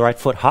 press into the right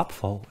foot, hop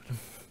forward.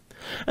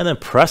 And then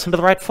press into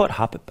the right foot,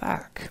 hop it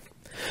back.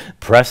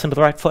 Press into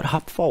the right foot,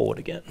 hop forward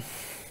again.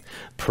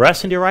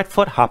 Press into your right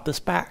foot, hop this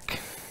back.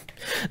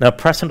 Now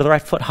press into the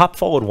right foot, hop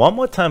forward. One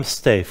more time,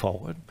 stay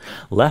forward.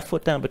 Left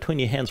foot down between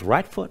your hands,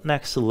 right foot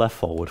next to left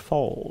forward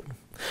fold.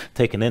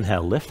 Take an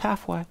inhale, lift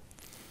halfway.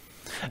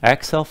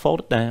 Exhale,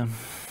 fold it down.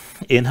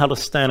 Inhale to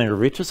standing,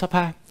 reach us up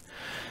high.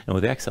 And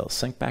with the exhale,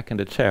 sink back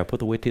into chair. Put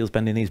the weight to heels,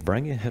 bend your knees,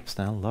 bring your hips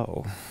down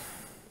low.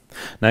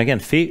 Now again,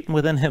 feet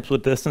within hips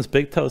with distance,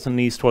 big toes and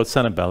knees towards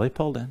center, belly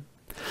pulled in.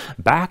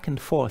 Back and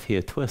forth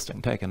here,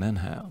 twisting. Take an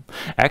inhale.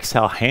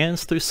 Exhale,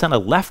 hands through center,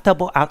 left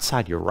elbow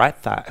outside your right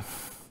thigh.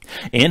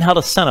 Inhale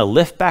to center,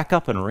 lift back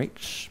up and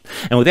reach.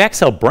 And with the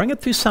exhale, bring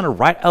it through center,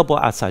 right elbow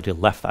outside your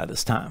left thigh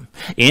this time.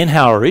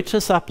 Inhale, reach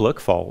us up, look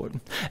forward.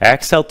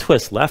 Exhale,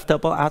 twist, left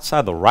elbow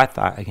outside the right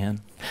thigh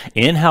again.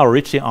 Inhale,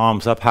 reach your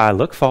arms up high,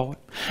 look forward.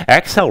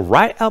 Exhale,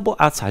 right elbow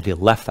outside your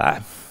left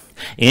thigh.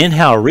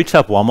 Inhale, reach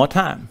up one more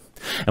time.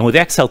 And with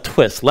the exhale,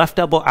 twist, left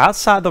elbow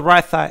outside the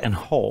right thigh and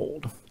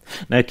hold.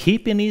 Now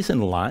keep your knees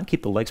in line,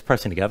 keep the legs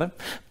pressing together.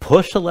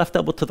 Push the left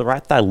elbow to the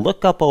right thigh,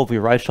 look up over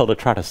your right shoulder,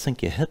 try to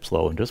sink your hips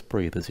low and just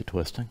breathe as you're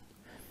twisting.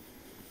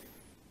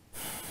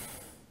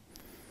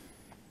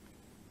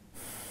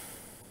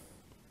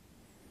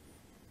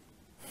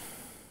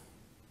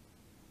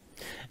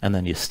 And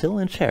then you're still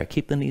in chair,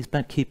 keep the knees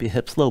bent, keep your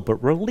hips low,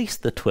 but release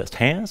the twist.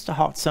 Hands to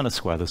heart center,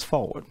 square this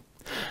forward.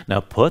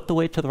 Now put the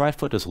weight to the right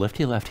foot, just lift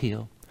your left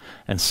heel.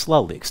 And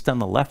slowly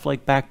extend the left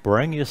leg back,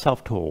 bring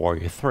yourself to a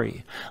warrior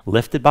three.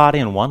 Lifted body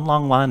in one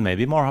long line,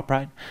 maybe more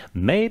upright,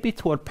 maybe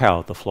toward parallel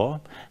with the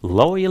floor.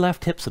 Lower your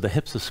left hip so the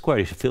hips are square.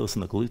 You should feel this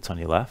in the glutes on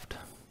your left.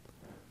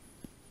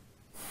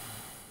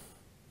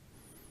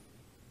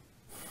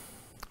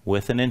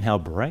 With an inhale,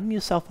 bring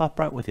yourself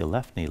upright with your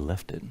left knee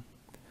lifted.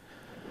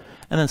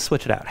 And then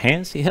switch it out.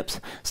 Hands to your hips,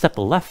 step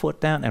the left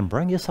foot down and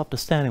bring yourself to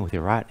standing with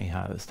your right knee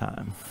high this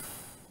time.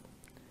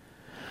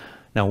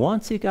 Now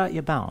once you got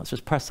your balance,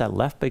 just press that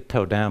left big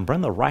toe down, bring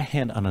the right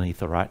hand underneath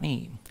the right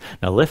knee.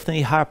 Now lift the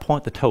knee higher,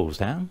 point the toes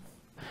down,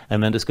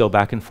 and then just go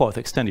back and forth.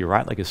 Extend your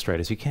right leg as straight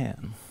as you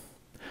can.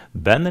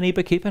 Bend the knee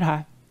but keep it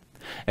high.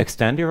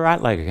 Extend your right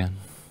leg again.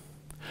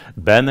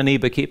 Bend the knee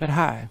but keep it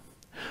high.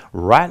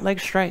 Right leg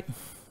straight.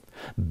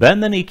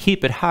 Bend the knee,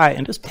 keep it high,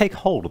 and just take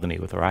hold of the knee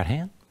with the right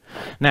hand.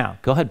 Now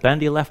go ahead,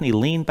 bend your left knee,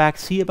 lean back,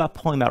 see about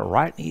pulling that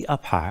right knee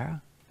up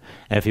higher.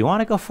 And if you want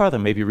to go further,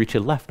 maybe reach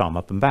your left arm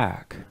up and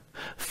back.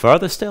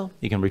 Further still,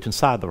 you can reach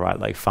inside the right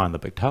leg, find the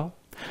big toe.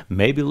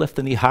 Maybe lift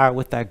the knee higher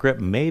with that grip.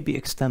 Maybe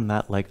extend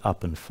that leg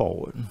up and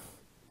forward.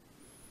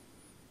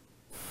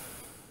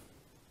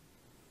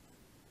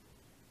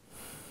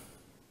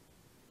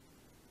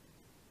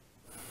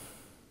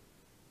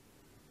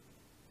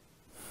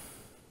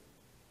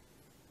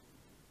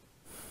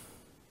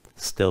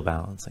 Still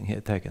balancing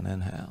here, take an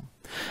inhale.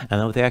 And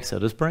then with the exhale,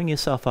 just bring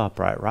yourself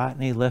upright, right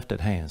knee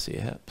lifted, hands to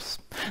your hips.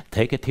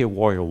 Take it to your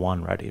warrior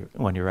one ready.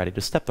 When you're ready,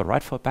 just step the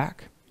right foot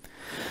back.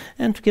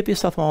 And give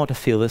yourself a moment to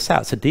feel this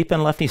out. So deep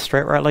in left knee,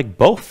 straight right leg,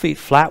 both feet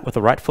flat with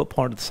the right foot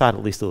pointed to the side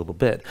at least a little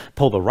bit.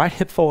 Pull the right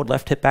hip forward,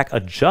 left hip back.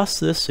 Adjust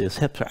this so his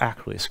hips are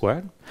actually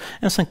squared.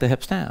 And sink the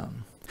hips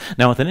down.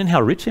 Now with an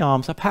inhale, reach your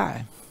arms up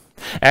high.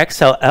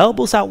 Exhale,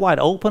 elbows out wide.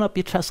 Open up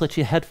your chest, let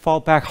your head fall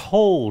back.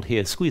 Hold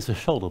here, squeeze the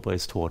shoulder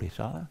blades toward each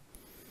other.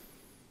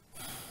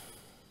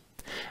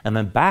 And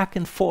then back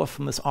and forth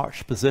from this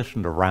arched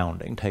position to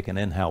rounding. Take an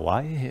inhale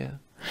while you're here.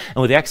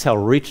 And with the exhale,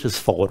 reach this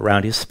forward,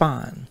 round your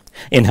spine.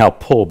 Inhale,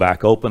 pull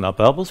back, open up,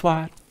 elbows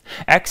wide.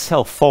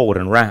 Exhale, forward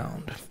and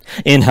round.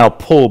 Inhale,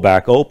 pull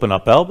back, open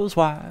up, elbows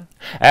wide.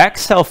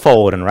 Exhale,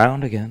 forward and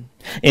round again.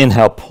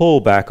 Inhale, pull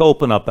back,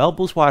 open up,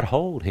 elbows wide,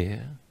 hold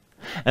here.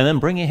 And then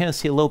bring your hands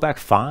to your low back,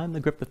 find the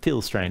grip that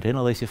feels strange.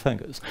 Interlace your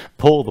fingers.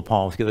 Pull the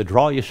palms together,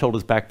 draw your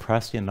shoulders back,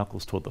 press your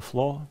knuckles toward the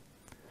floor.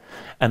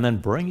 And then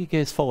bring your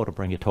gaze forward or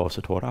bring your torso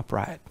toward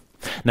upright.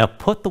 Now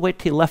put the weight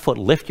to your left foot,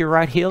 lift your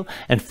right heel,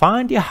 and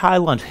find your high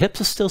lunge.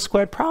 Hips are still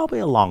squared, probably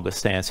a longer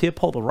stance. Here,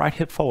 pull the right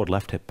hip forward,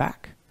 left hip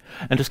back.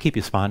 And just keep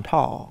your spine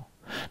tall.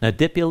 Now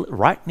dip your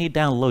right knee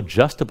down low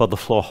just above the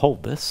floor.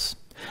 Hold this.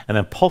 And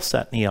then pulse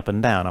that knee up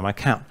and down. On my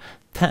count,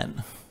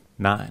 10,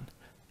 9,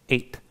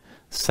 8,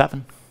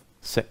 7,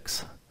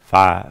 6,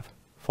 5,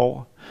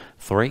 4,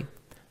 3,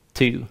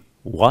 2,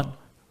 1.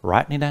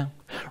 Right knee down.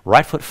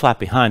 Right foot flat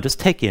behind, just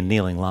take your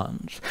kneeling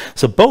lunge.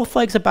 So both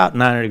legs about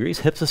 90 degrees,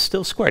 hips are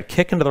still squared.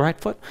 Kick into the right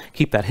foot,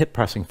 keep that hip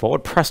pressing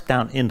forward, press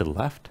down into the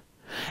left,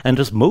 and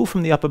just move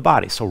from the upper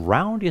body. So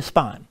round your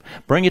spine.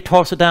 Bring your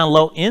torso down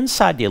low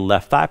inside your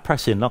left thigh,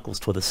 press your knuckles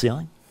toward the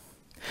ceiling.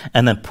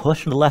 And then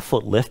push the left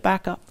foot, lift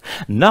back up.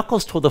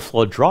 Knuckles toward the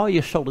floor, draw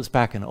your shoulders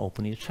back and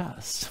open your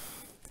chest.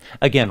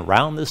 Again,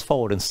 round this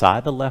forward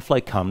inside the left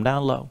leg, come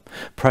down low.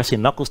 Press your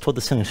knuckles toward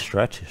the ceiling,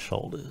 stretch your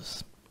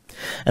shoulders.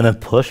 And then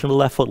push the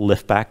left foot,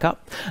 lift back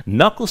up.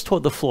 Knuckles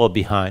toward the floor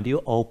behind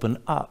you, open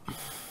up.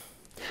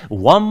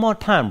 One more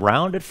time,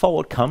 round it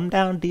forward, come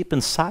down deep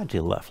inside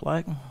your left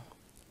leg.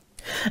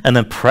 And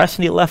then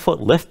pressing your left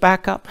foot, lift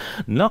back up.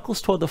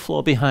 Knuckles toward the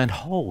floor behind,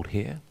 hold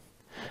here.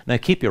 Now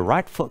keep your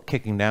right foot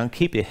kicking down,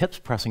 keep your hips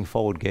pressing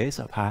forward, gaze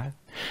up high.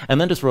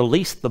 And then just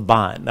release the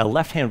bind. Now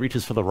left hand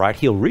reaches for the right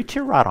heel, reach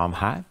your right arm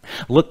high.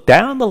 Look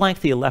down the length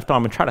of your left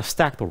arm and try to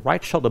stack the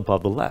right shoulder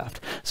above the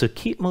left. So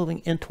keep moving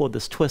in toward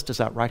this twist as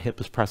that right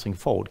hip is pressing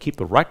forward. Keep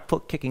the right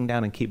foot kicking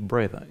down and keep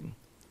breathing.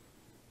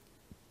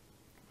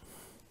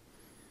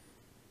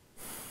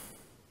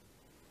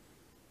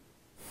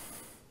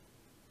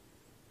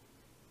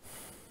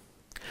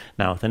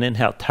 Now with an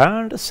inhale,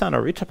 turn to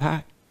center, reach up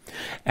high.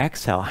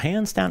 Exhale,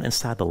 hands down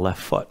inside the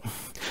left foot.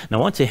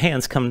 Now once your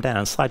hands come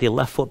down, slide your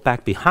left foot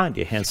back behind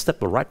your hands, step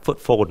the right foot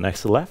forward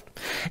next to the left.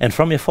 And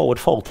from your forward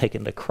fold, take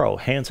into crow.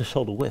 Hands to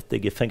shoulder width,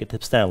 dig your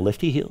fingertips down,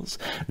 lift your heels.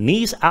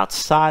 Knees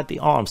outside the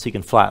arms so you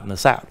can flatten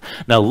this out.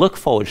 Now look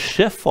forward,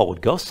 shift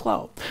forward, go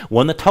slow.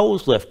 When the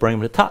toes lift, bring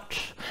them to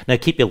touch. Now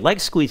keep your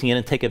legs squeezing in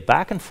and take it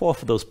back and forth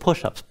for those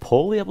push-ups.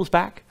 Pull the elbows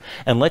back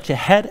and let your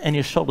head and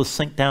your shoulders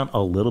sink down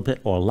a little bit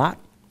or a lot.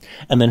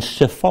 And then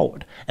shift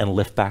forward and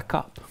lift back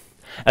up.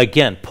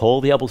 Again, pull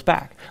the elbows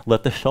back.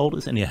 Let the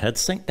shoulders and your head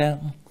sink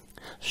down.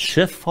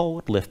 Shift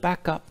forward, lift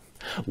back up.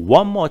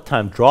 One more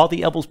time, draw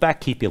the elbows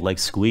back, keep your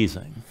legs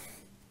squeezing.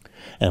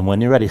 And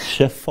when you're ready,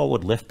 shift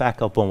forward, lift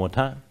back up one more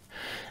time.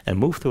 And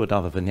move through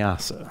another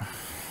vinyasa.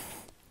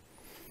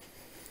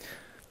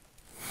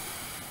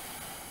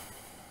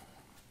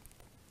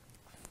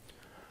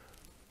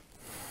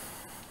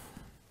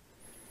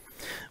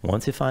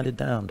 Once you find it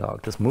down,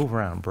 dog, just move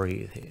around,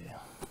 breathe here.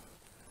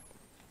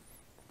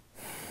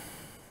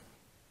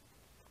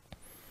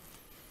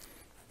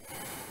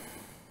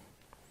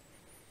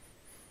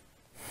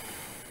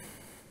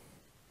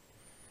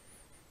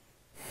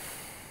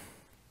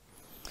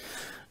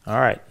 All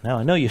right, now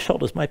I know your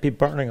shoulders might be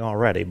burning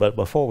already, but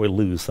before we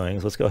lose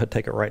things, let's go ahead and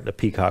take it right into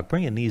Peacock.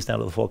 Bring your knees down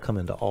to the floor, come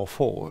into all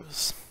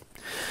fours.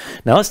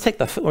 Now let's take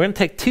we're going to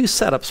take two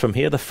setups from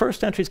here. The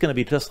first entry is going to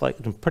be just like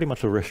pretty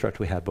much the wrist stretch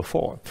we had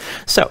before.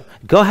 So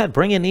go ahead,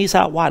 bring your knees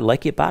out wide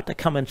like you're about to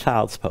come in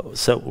child's pose.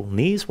 So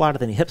knees wider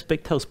than your hips,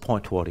 big toes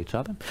point toward each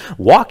other.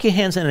 Walk your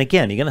hands in, and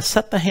again, you're going to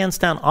set the hands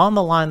down on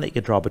the line that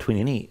you draw between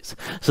your knees.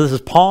 So this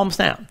is palms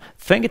down.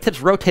 Fingertips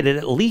rotated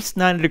at least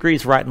 90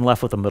 degrees right and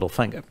left with the middle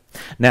finger.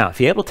 Now,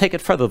 if you're able to take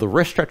it further, the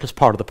wrist stretch is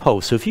part of the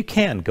pose. So if you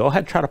can, go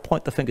ahead and try to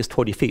point the fingers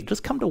toward your feet.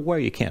 Just come to where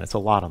you can. It's a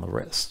lot on the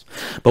wrist.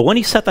 But when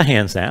you set the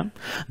hands down,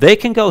 they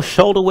can go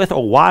shoulder width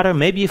or wider.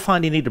 Maybe you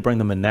find you need to bring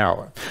them in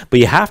narrower. But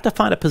you have to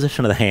find a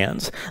position of the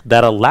hands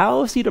that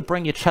allows you to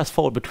bring your chest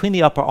forward between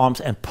the upper arms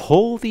and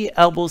pull the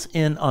elbows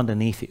in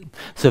underneath you.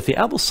 So if your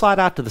elbows slide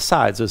out to the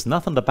sides, there's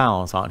nothing to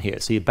balance on here.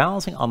 So you're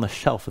balancing on the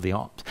shelf of the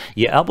arms.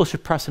 Your elbows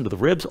should press into the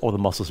ribs or the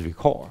muscles of your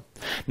core.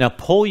 Now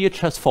pull your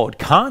chest forward.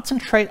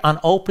 Concentrate on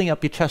opening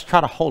up your chest.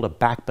 Try to hold a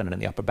back bend in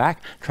the upper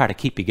back. Try to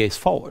keep your gaze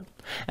forward.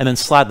 And then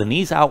slide the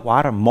knees out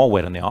wider, more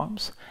weight on the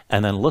arms.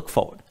 And then look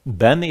forward.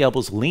 Bend the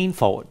elbows, lean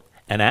forward.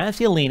 And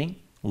as you're leaning,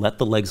 let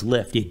the legs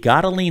lift. You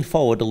got to lean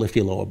forward to lift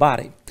your lower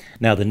body.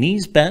 Now the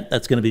knees bent,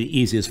 that's going to be the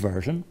easiest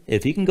version.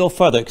 If you can go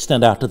further,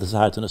 extend out to the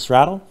sides in a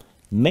straddle.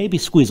 Maybe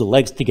squeeze the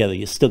legs together.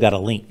 You still got to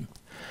lean.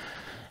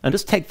 And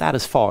just take that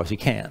as far as you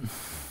can.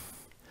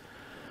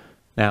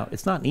 Now,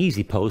 it's not an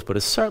easy pose, but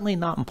it's certainly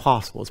not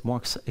impossible. It's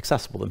more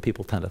accessible than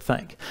people tend to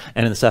think.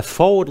 And it's that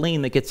forward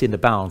lean that gets you into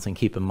balance, and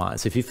keep in mind.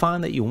 So if you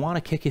find that you want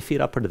to kick your feet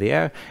up into the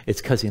air,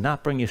 it's because you're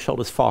not bringing your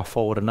shoulders far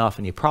forward enough,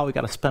 and you probably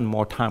got to spend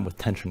more time with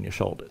tension in your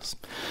shoulders.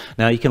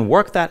 Now, you can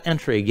work that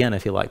entry again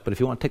if you like, but if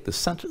you want to take the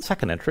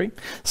second entry,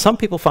 some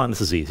people find this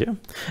is easier.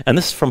 And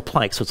this is from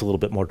plank, so it's a little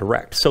bit more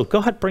direct. So go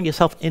ahead, bring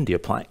yourself into your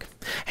plank.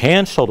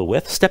 Hands shoulder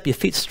width, step your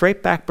feet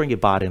straight back, bring your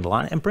body into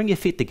line, and bring your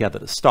feet together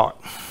to start.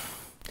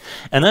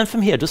 And then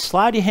from here, just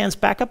slide your hands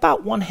back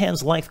about one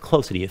hand's length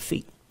closer to your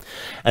feet.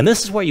 And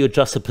this is where you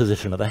adjust the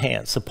position of the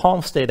hands. So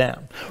palms stay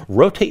down.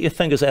 Rotate your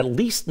fingers at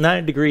least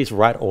 90 degrees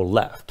right or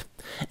left.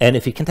 And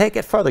if you can take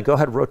it further, go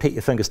ahead and rotate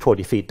your fingers toward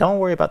your feet. Don't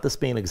worry about this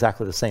being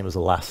exactly the same as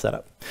the last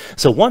setup.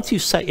 So once you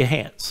set your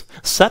hands,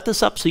 set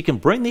this up so you can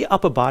bring the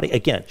upper body,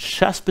 again,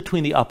 chest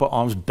between the upper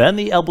arms, bend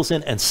the elbows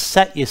in, and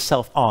set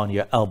yourself on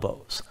your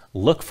elbows.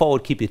 Look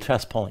forward, keep your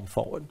chest pulling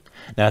forward.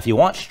 Now, if you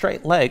want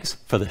straight legs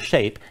for the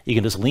shape, you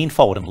can just lean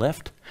forward and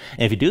lift.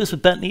 And if you do this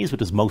with bent knees,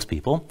 which is most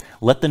people,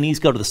 let the knees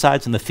go to the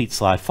sides and the feet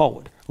slide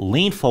forward.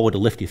 Lean forward to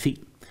lift your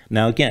feet.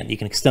 Now, again, you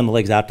can extend the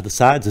legs out to the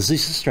sides. This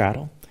is a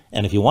straddle.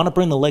 And if you want to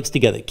bring the legs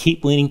together,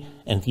 keep leaning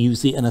and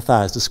use the inner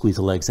thighs to squeeze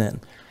the legs in.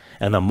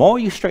 And the more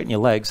you straighten your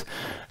legs,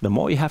 the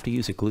more you have to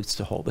use your glutes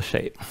to hold the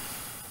shape.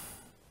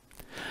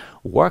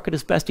 Work it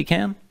as best you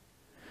can.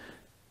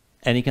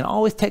 And you can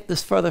always take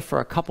this further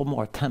for a couple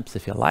more attempts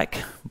if you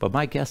like. But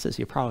my guess is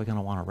you're probably going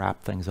to want to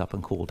wrap things up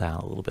and cool down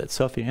a little bit.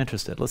 So if you're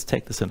interested, let's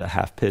take this into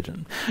half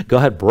pigeon. Go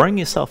ahead, bring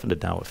yourself into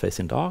downward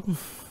facing dog.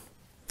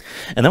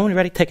 And then when you're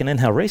ready, take an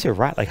inhale, raise your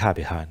right leg high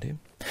behind you.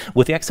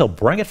 With the exhale,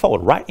 bring it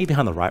forward, right knee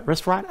behind the right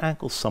wrist, right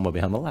ankle somewhere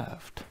behind the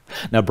left.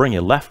 Now bring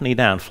your left knee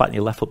down, flatten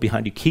your left foot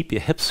behind you, keep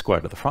your hips square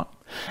to the front,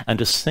 and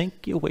just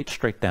sink your weight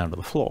straight down to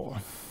the floor.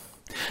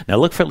 Now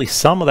look for at least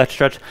some of that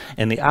stretch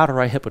in the outer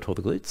right hip or toward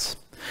the glutes.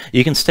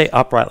 You can stay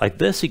upright like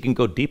this, you can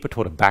go deeper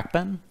toward a back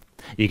bend.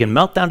 You can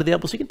melt down to the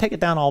elbows, you can take it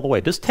down all the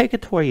way. Just take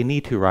it to where you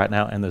need to right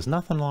now, and there's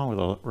nothing wrong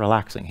with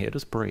relaxing here,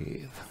 just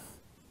breathe.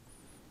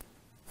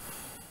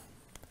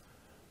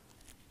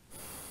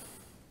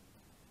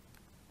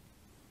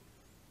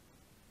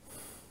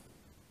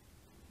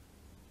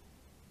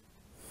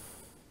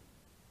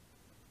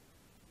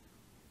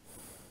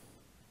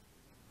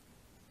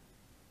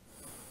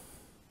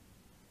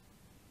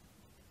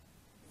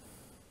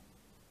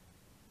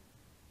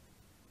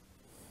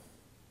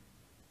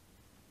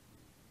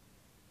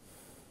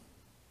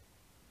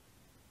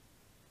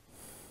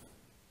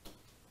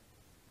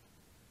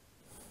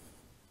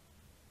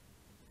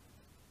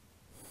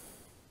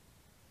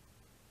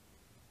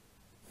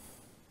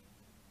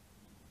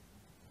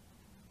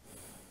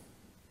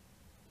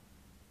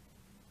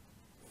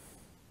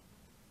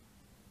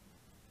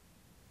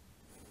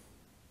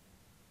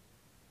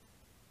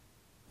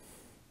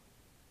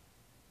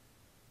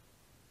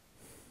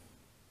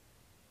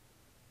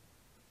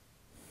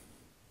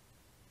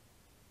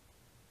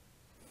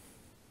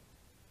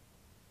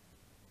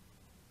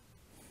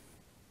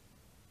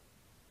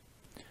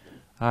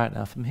 All right,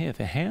 now from here, if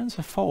your hands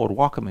are forward,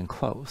 walk them in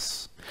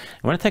close.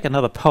 We're going to take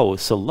another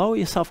pose, so lower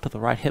yourself to the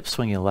right hip,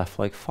 swing your left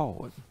leg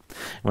forward.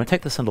 We're going to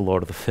take this into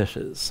Lord of the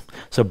Fishes.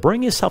 So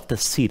bring yourself to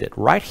seated,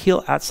 right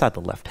heel outside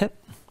the left hip.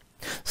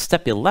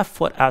 Step your left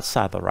foot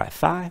outside the right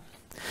thigh.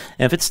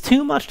 And if it's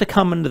too much to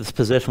come into this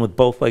position with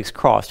both legs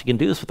crossed, you can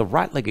do this with the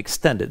right leg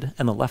extended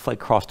and the left leg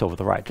crossed over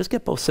the right. Just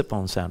get both sit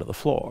bones down to the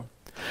floor.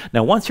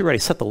 Now, once you're ready,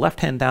 set the left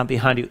hand down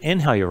behind you.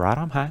 Inhale your right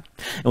arm high.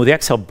 And with the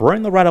exhale,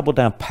 bring the right elbow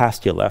down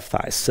past your left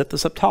thigh. Sit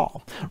this up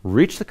tall.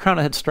 Reach the crown of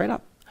the head straight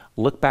up.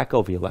 Look back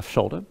over your left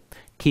shoulder.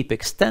 Keep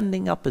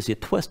extending up as you're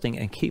twisting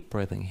and keep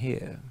breathing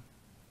here.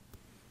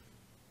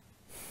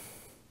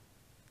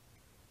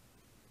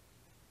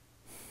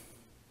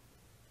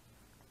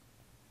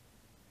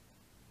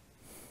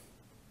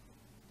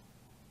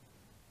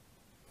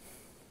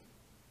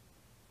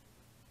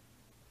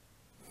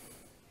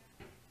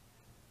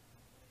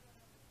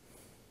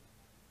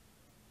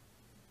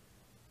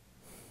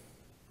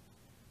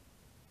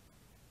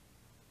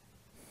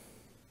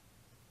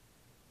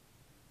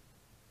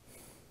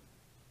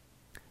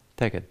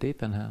 Take a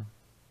deep inhale.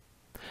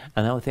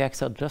 And then with the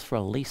exhale, just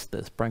release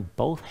this. Bring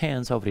both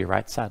hands over to your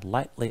right side.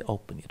 Lightly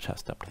open your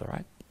chest up to the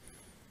right.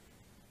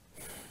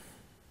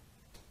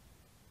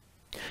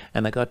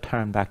 And then go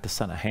turn back to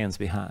center, hands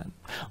behind.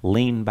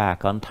 Lean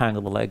back,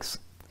 untangle the legs.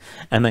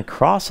 And then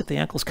cross at the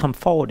ankles, come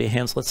forward your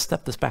hands. Let's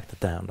step this back to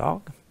down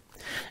dog.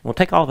 And we'll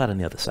take all that on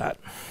the other side.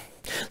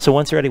 So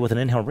once you're ready with an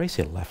inhale, raise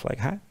your left leg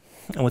high.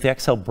 And with the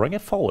exhale, bring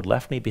it forward.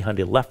 Left knee behind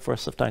your left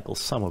wrist, left ankle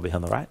somewhere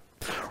behind the right.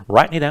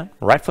 Right knee down,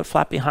 right foot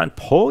flat behind.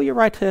 Pull your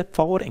right hip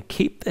forward and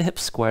keep the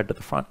hips squared to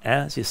the front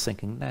as you're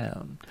sinking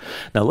down.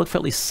 Now look for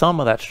at least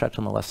some of that stretch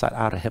on the left side,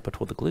 outer hip or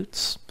toward the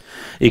glutes.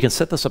 You can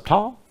sit this up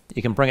tall.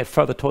 You can bring it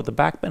further toward the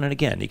back bend. And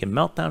again, you can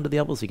melt down to the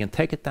elbows. You can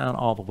take it down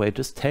all the way.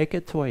 Just take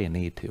it to where you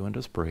need to and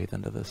just breathe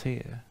into this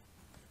here.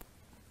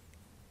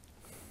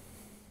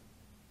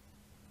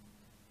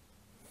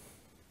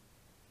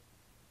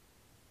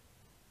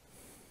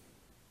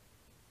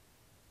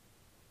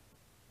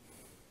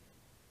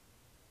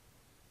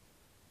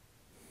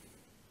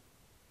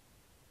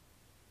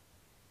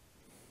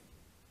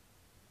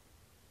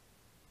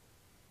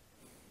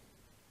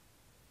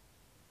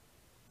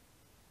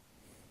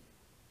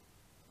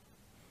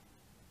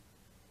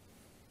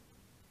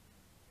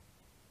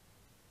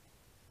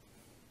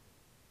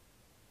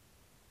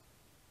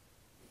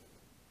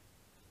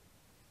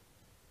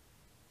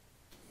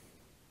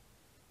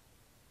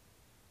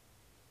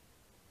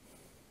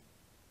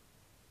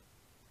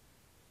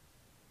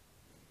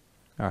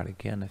 All right,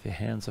 again, if your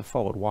hands are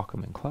forward, walk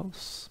them in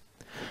close.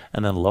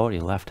 And then lower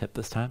your left hip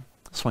this time.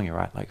 Swing your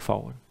right leg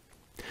forward.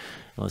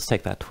 And let's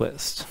take that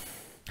twist.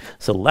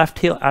 So left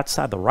heel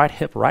outside the right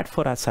hip, right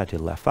foot outside your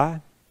left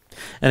thigh.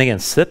 And again,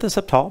 sit this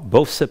up tall.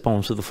 Both sit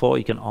bones to the floor.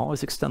 You can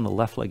always extend the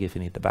left leg if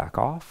you need to back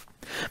off.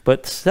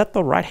 But set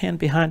the right hand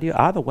behind you.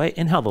 Either way,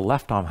 inhale the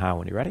left arm high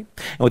when you're ready.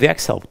 And with the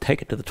exhale,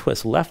 take it to the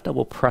twist. Left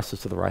elbow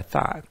presses to the right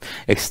thigh.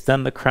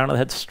 Extend the crown of the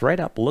head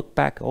straight up. Look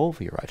back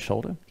over your right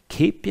shoulder.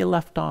 Keep your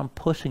left arm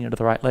pushing into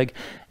the right leg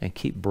and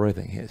keep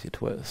breathing here as you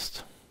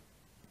twist.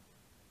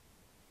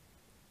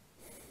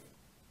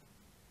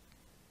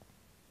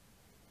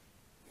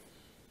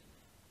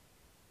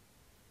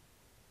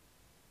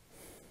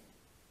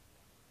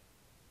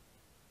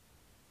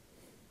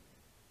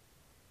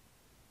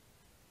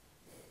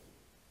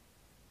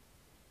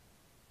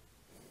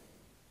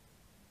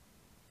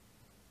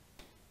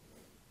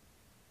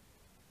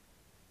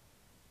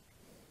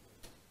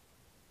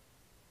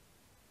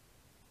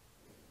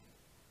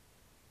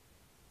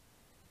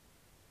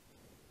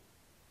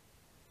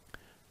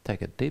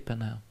 Take a deep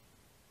inhale.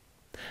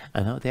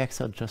 And then with the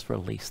exhale, just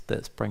release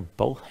this. Bring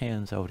both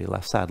hands over to your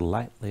left side.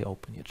 Lightly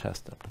open your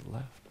chest up to the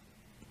left.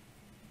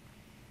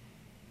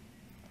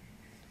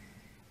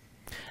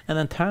 And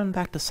then turn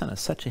back to center.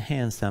 Set your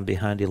hands down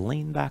behind you.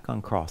 Lean back,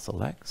 uncross the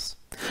legs.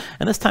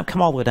 And this time,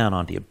 come all the way down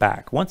onto your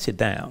back. Once you're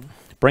down,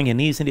 bring your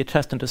knees into your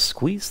chest and just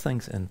squeeze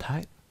things in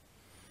tight.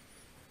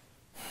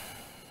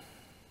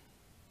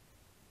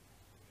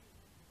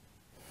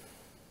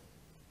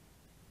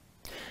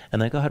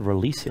 And then go ahead,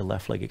 release your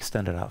left leg,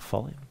 extend it out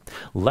fully.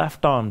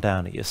 Left arm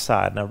down at your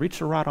side. Now reach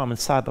your right arm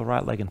inside the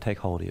right leg and take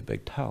hold of your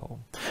big toe.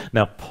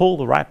 Now pull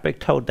the right big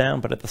toe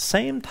down, but at the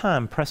same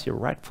time, press your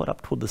right foot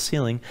up toward the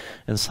ceiling,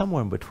 and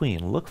somewhere in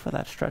between, look for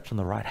that stretch in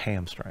the right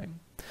hamstring.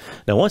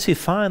 Now once you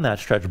find that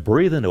stretch,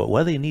 breathe into it,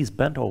 whether your knee's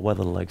bent or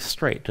whether the leg's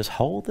straight. Just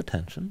hold the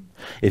tension.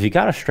 If you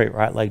got a straight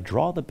right leg,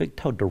 draw the big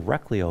toe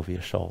directly over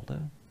your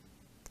shoulder.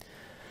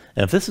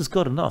 And if this is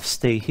good enough,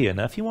 stay here.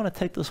 Now, if you want to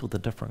take this with a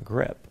different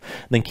grip,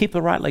 then keep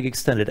the right leg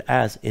extended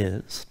as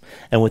is.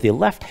 And with your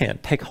left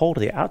hand, take hold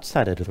of the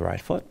outside edge of the right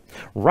foot.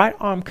 Right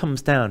arm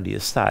comes down to your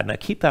side. Now,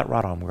 keep that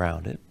right arm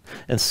grounded.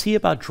 And see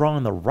about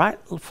drawing the right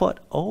foot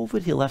over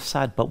to your left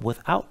side, but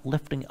without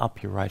lifting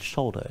up your right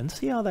shoulder. And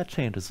see how that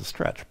changes the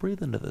stretch.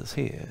 Breathe into this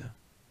here.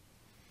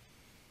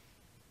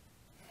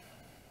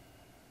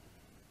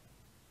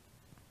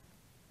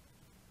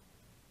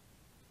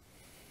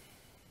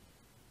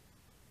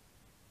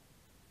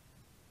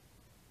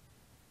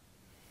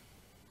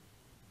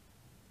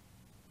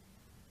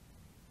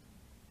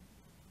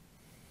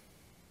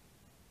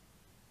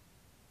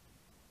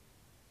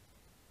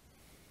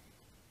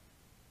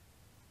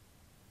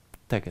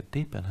 Take a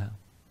deep inhale.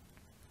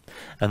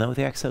 And then with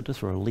the exhale,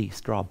 just release.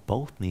 Draw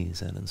both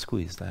knees in and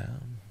squeeze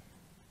down.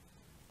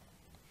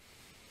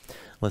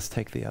 Let's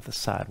take the other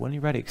side. When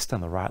you're ready,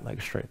 extend the right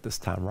leg straight. This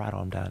time, right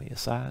arm down to your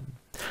side.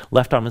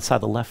 Left arm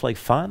inside the left leg.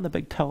 Find the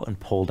big toe and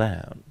pull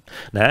down.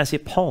 Now, as you're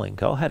pulling,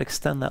 go ahead,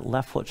 extend that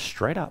left foot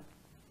straight up.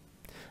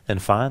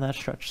 And find that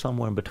stretch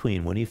somewhere in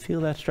between. When you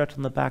feel that stretch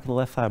in the back of the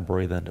left thigh,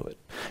 breathe into it.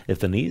 If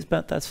the knee's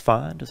bent, that's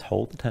fine. Just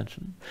hold the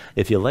tension.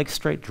 If your leg's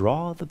straight,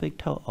 draw the big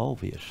toe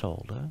over your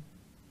shoulder.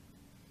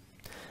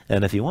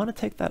 And if you want to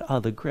take that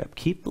other grip,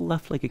 keep the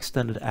left leg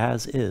extended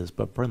as is,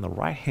 but bring the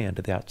right hand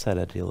to the outside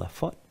edge of your left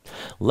foot.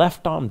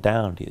 Left arm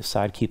down to your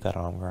side, keep that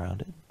arm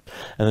grounded.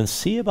 And then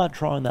see about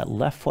drawing that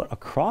left foot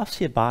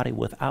across your body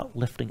without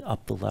lifting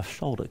up the left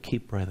shoulder.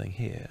 Keep breathing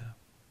here.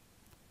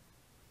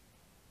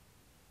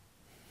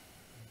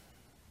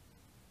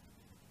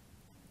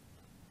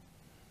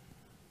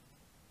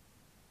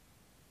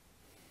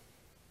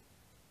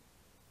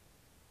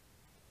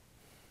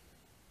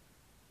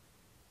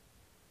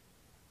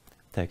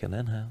 Take an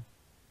inhale.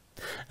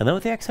 And then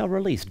with the exhale,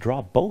 release.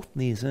 Draw both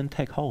knees in,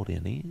 take hold of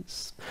your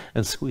knees,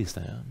 and squeeze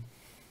down.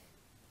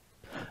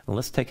 And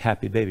let's take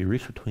happy baby.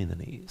 Reach between the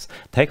knees.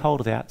 Take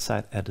hold of the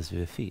outside edges of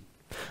your feet.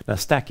 Now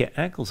stack your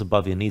ankles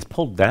above your knees.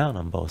 Pull down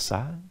on both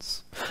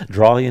sides.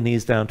 Draw your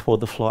knees down toward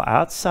the floor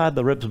outside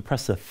the ribs and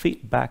press the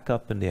feet back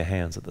up into your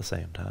hands at the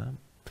same time.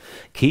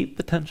 Keep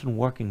the tension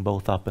working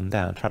both up and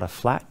down. Try to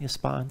flatten your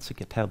spine, sink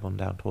your tailbone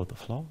down toward the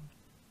floor.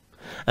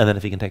 And then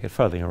if you can take it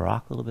further, you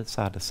rock a little bit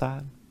side to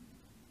side.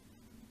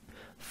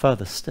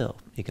 Further still,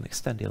 you can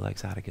extend your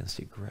legs out against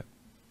your grip.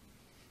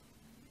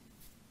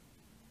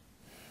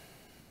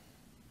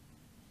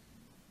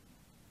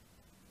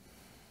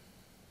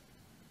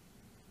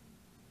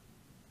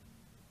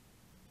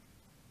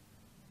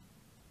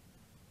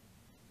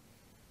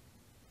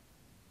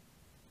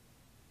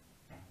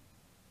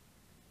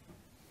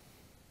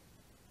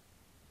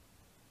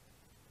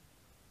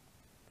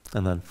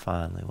 And then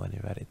finally, when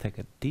you're ready, take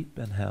a deep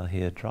inhale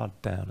here, draw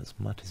it down as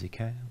much as you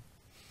can.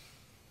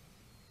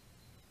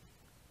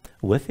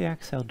 With the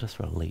exhale, just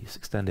release.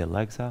 Extend your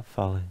legs out,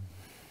 fully.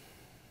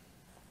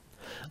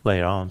 Lay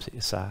your arms at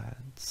your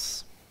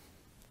sides.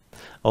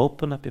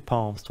 Open up your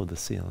palms toward the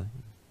ceiling.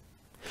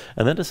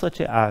 And then just let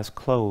your eyes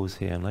close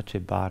here and let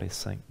your body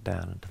sink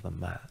down into the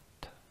mat.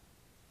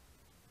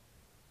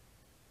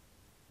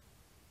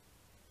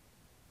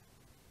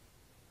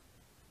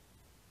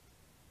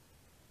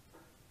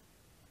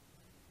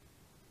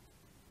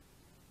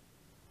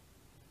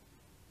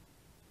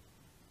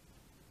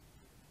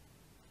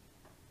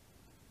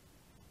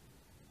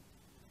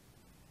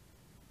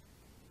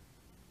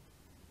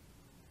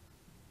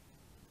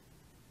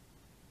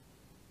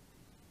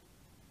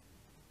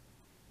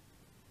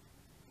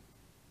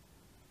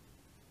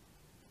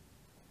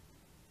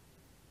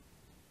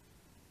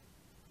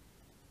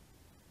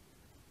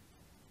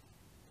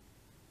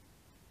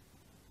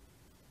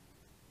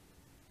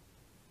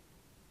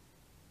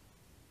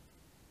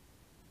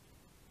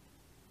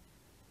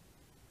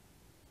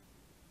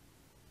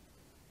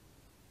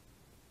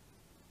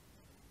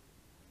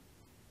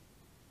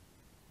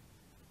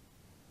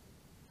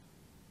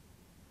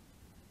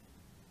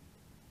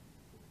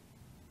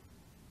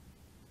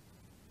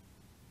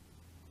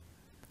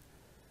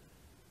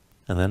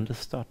 And then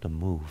just start to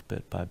move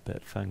bit by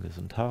bit, fingers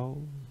and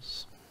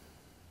toes,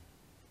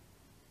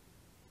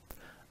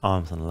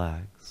 arms and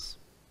legs.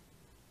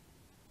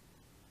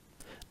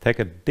 Take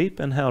a deep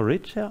inhale,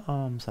 reach your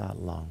arms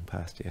out long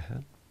past your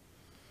head.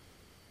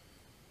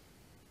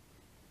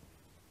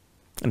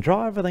 And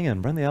draw everything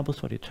in. Bring the elbows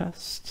toward your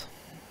chest.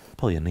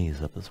 Pull your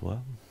knees up as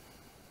well.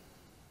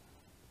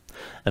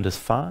 And just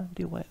find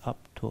your way up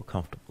to a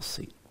comfortable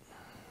seat.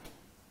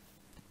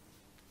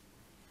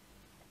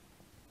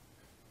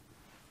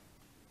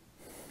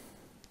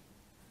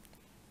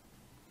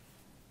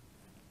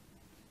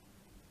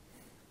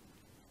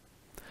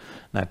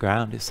 Now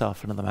ground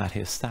yourself into the mat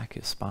here. Stack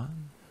your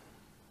spine.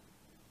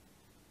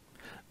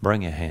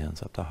 Bring your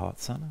hands up to heart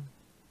center.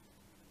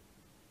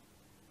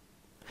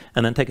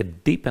 And then take a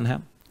deep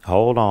inhale.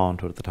 Hold on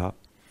toward the top.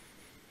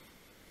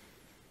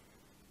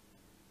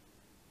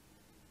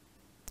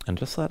 And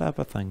just let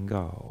everything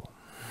go.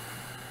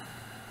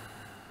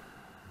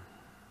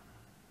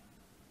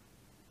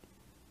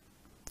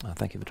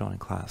 Thank you for joining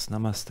class.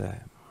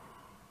 Namaste.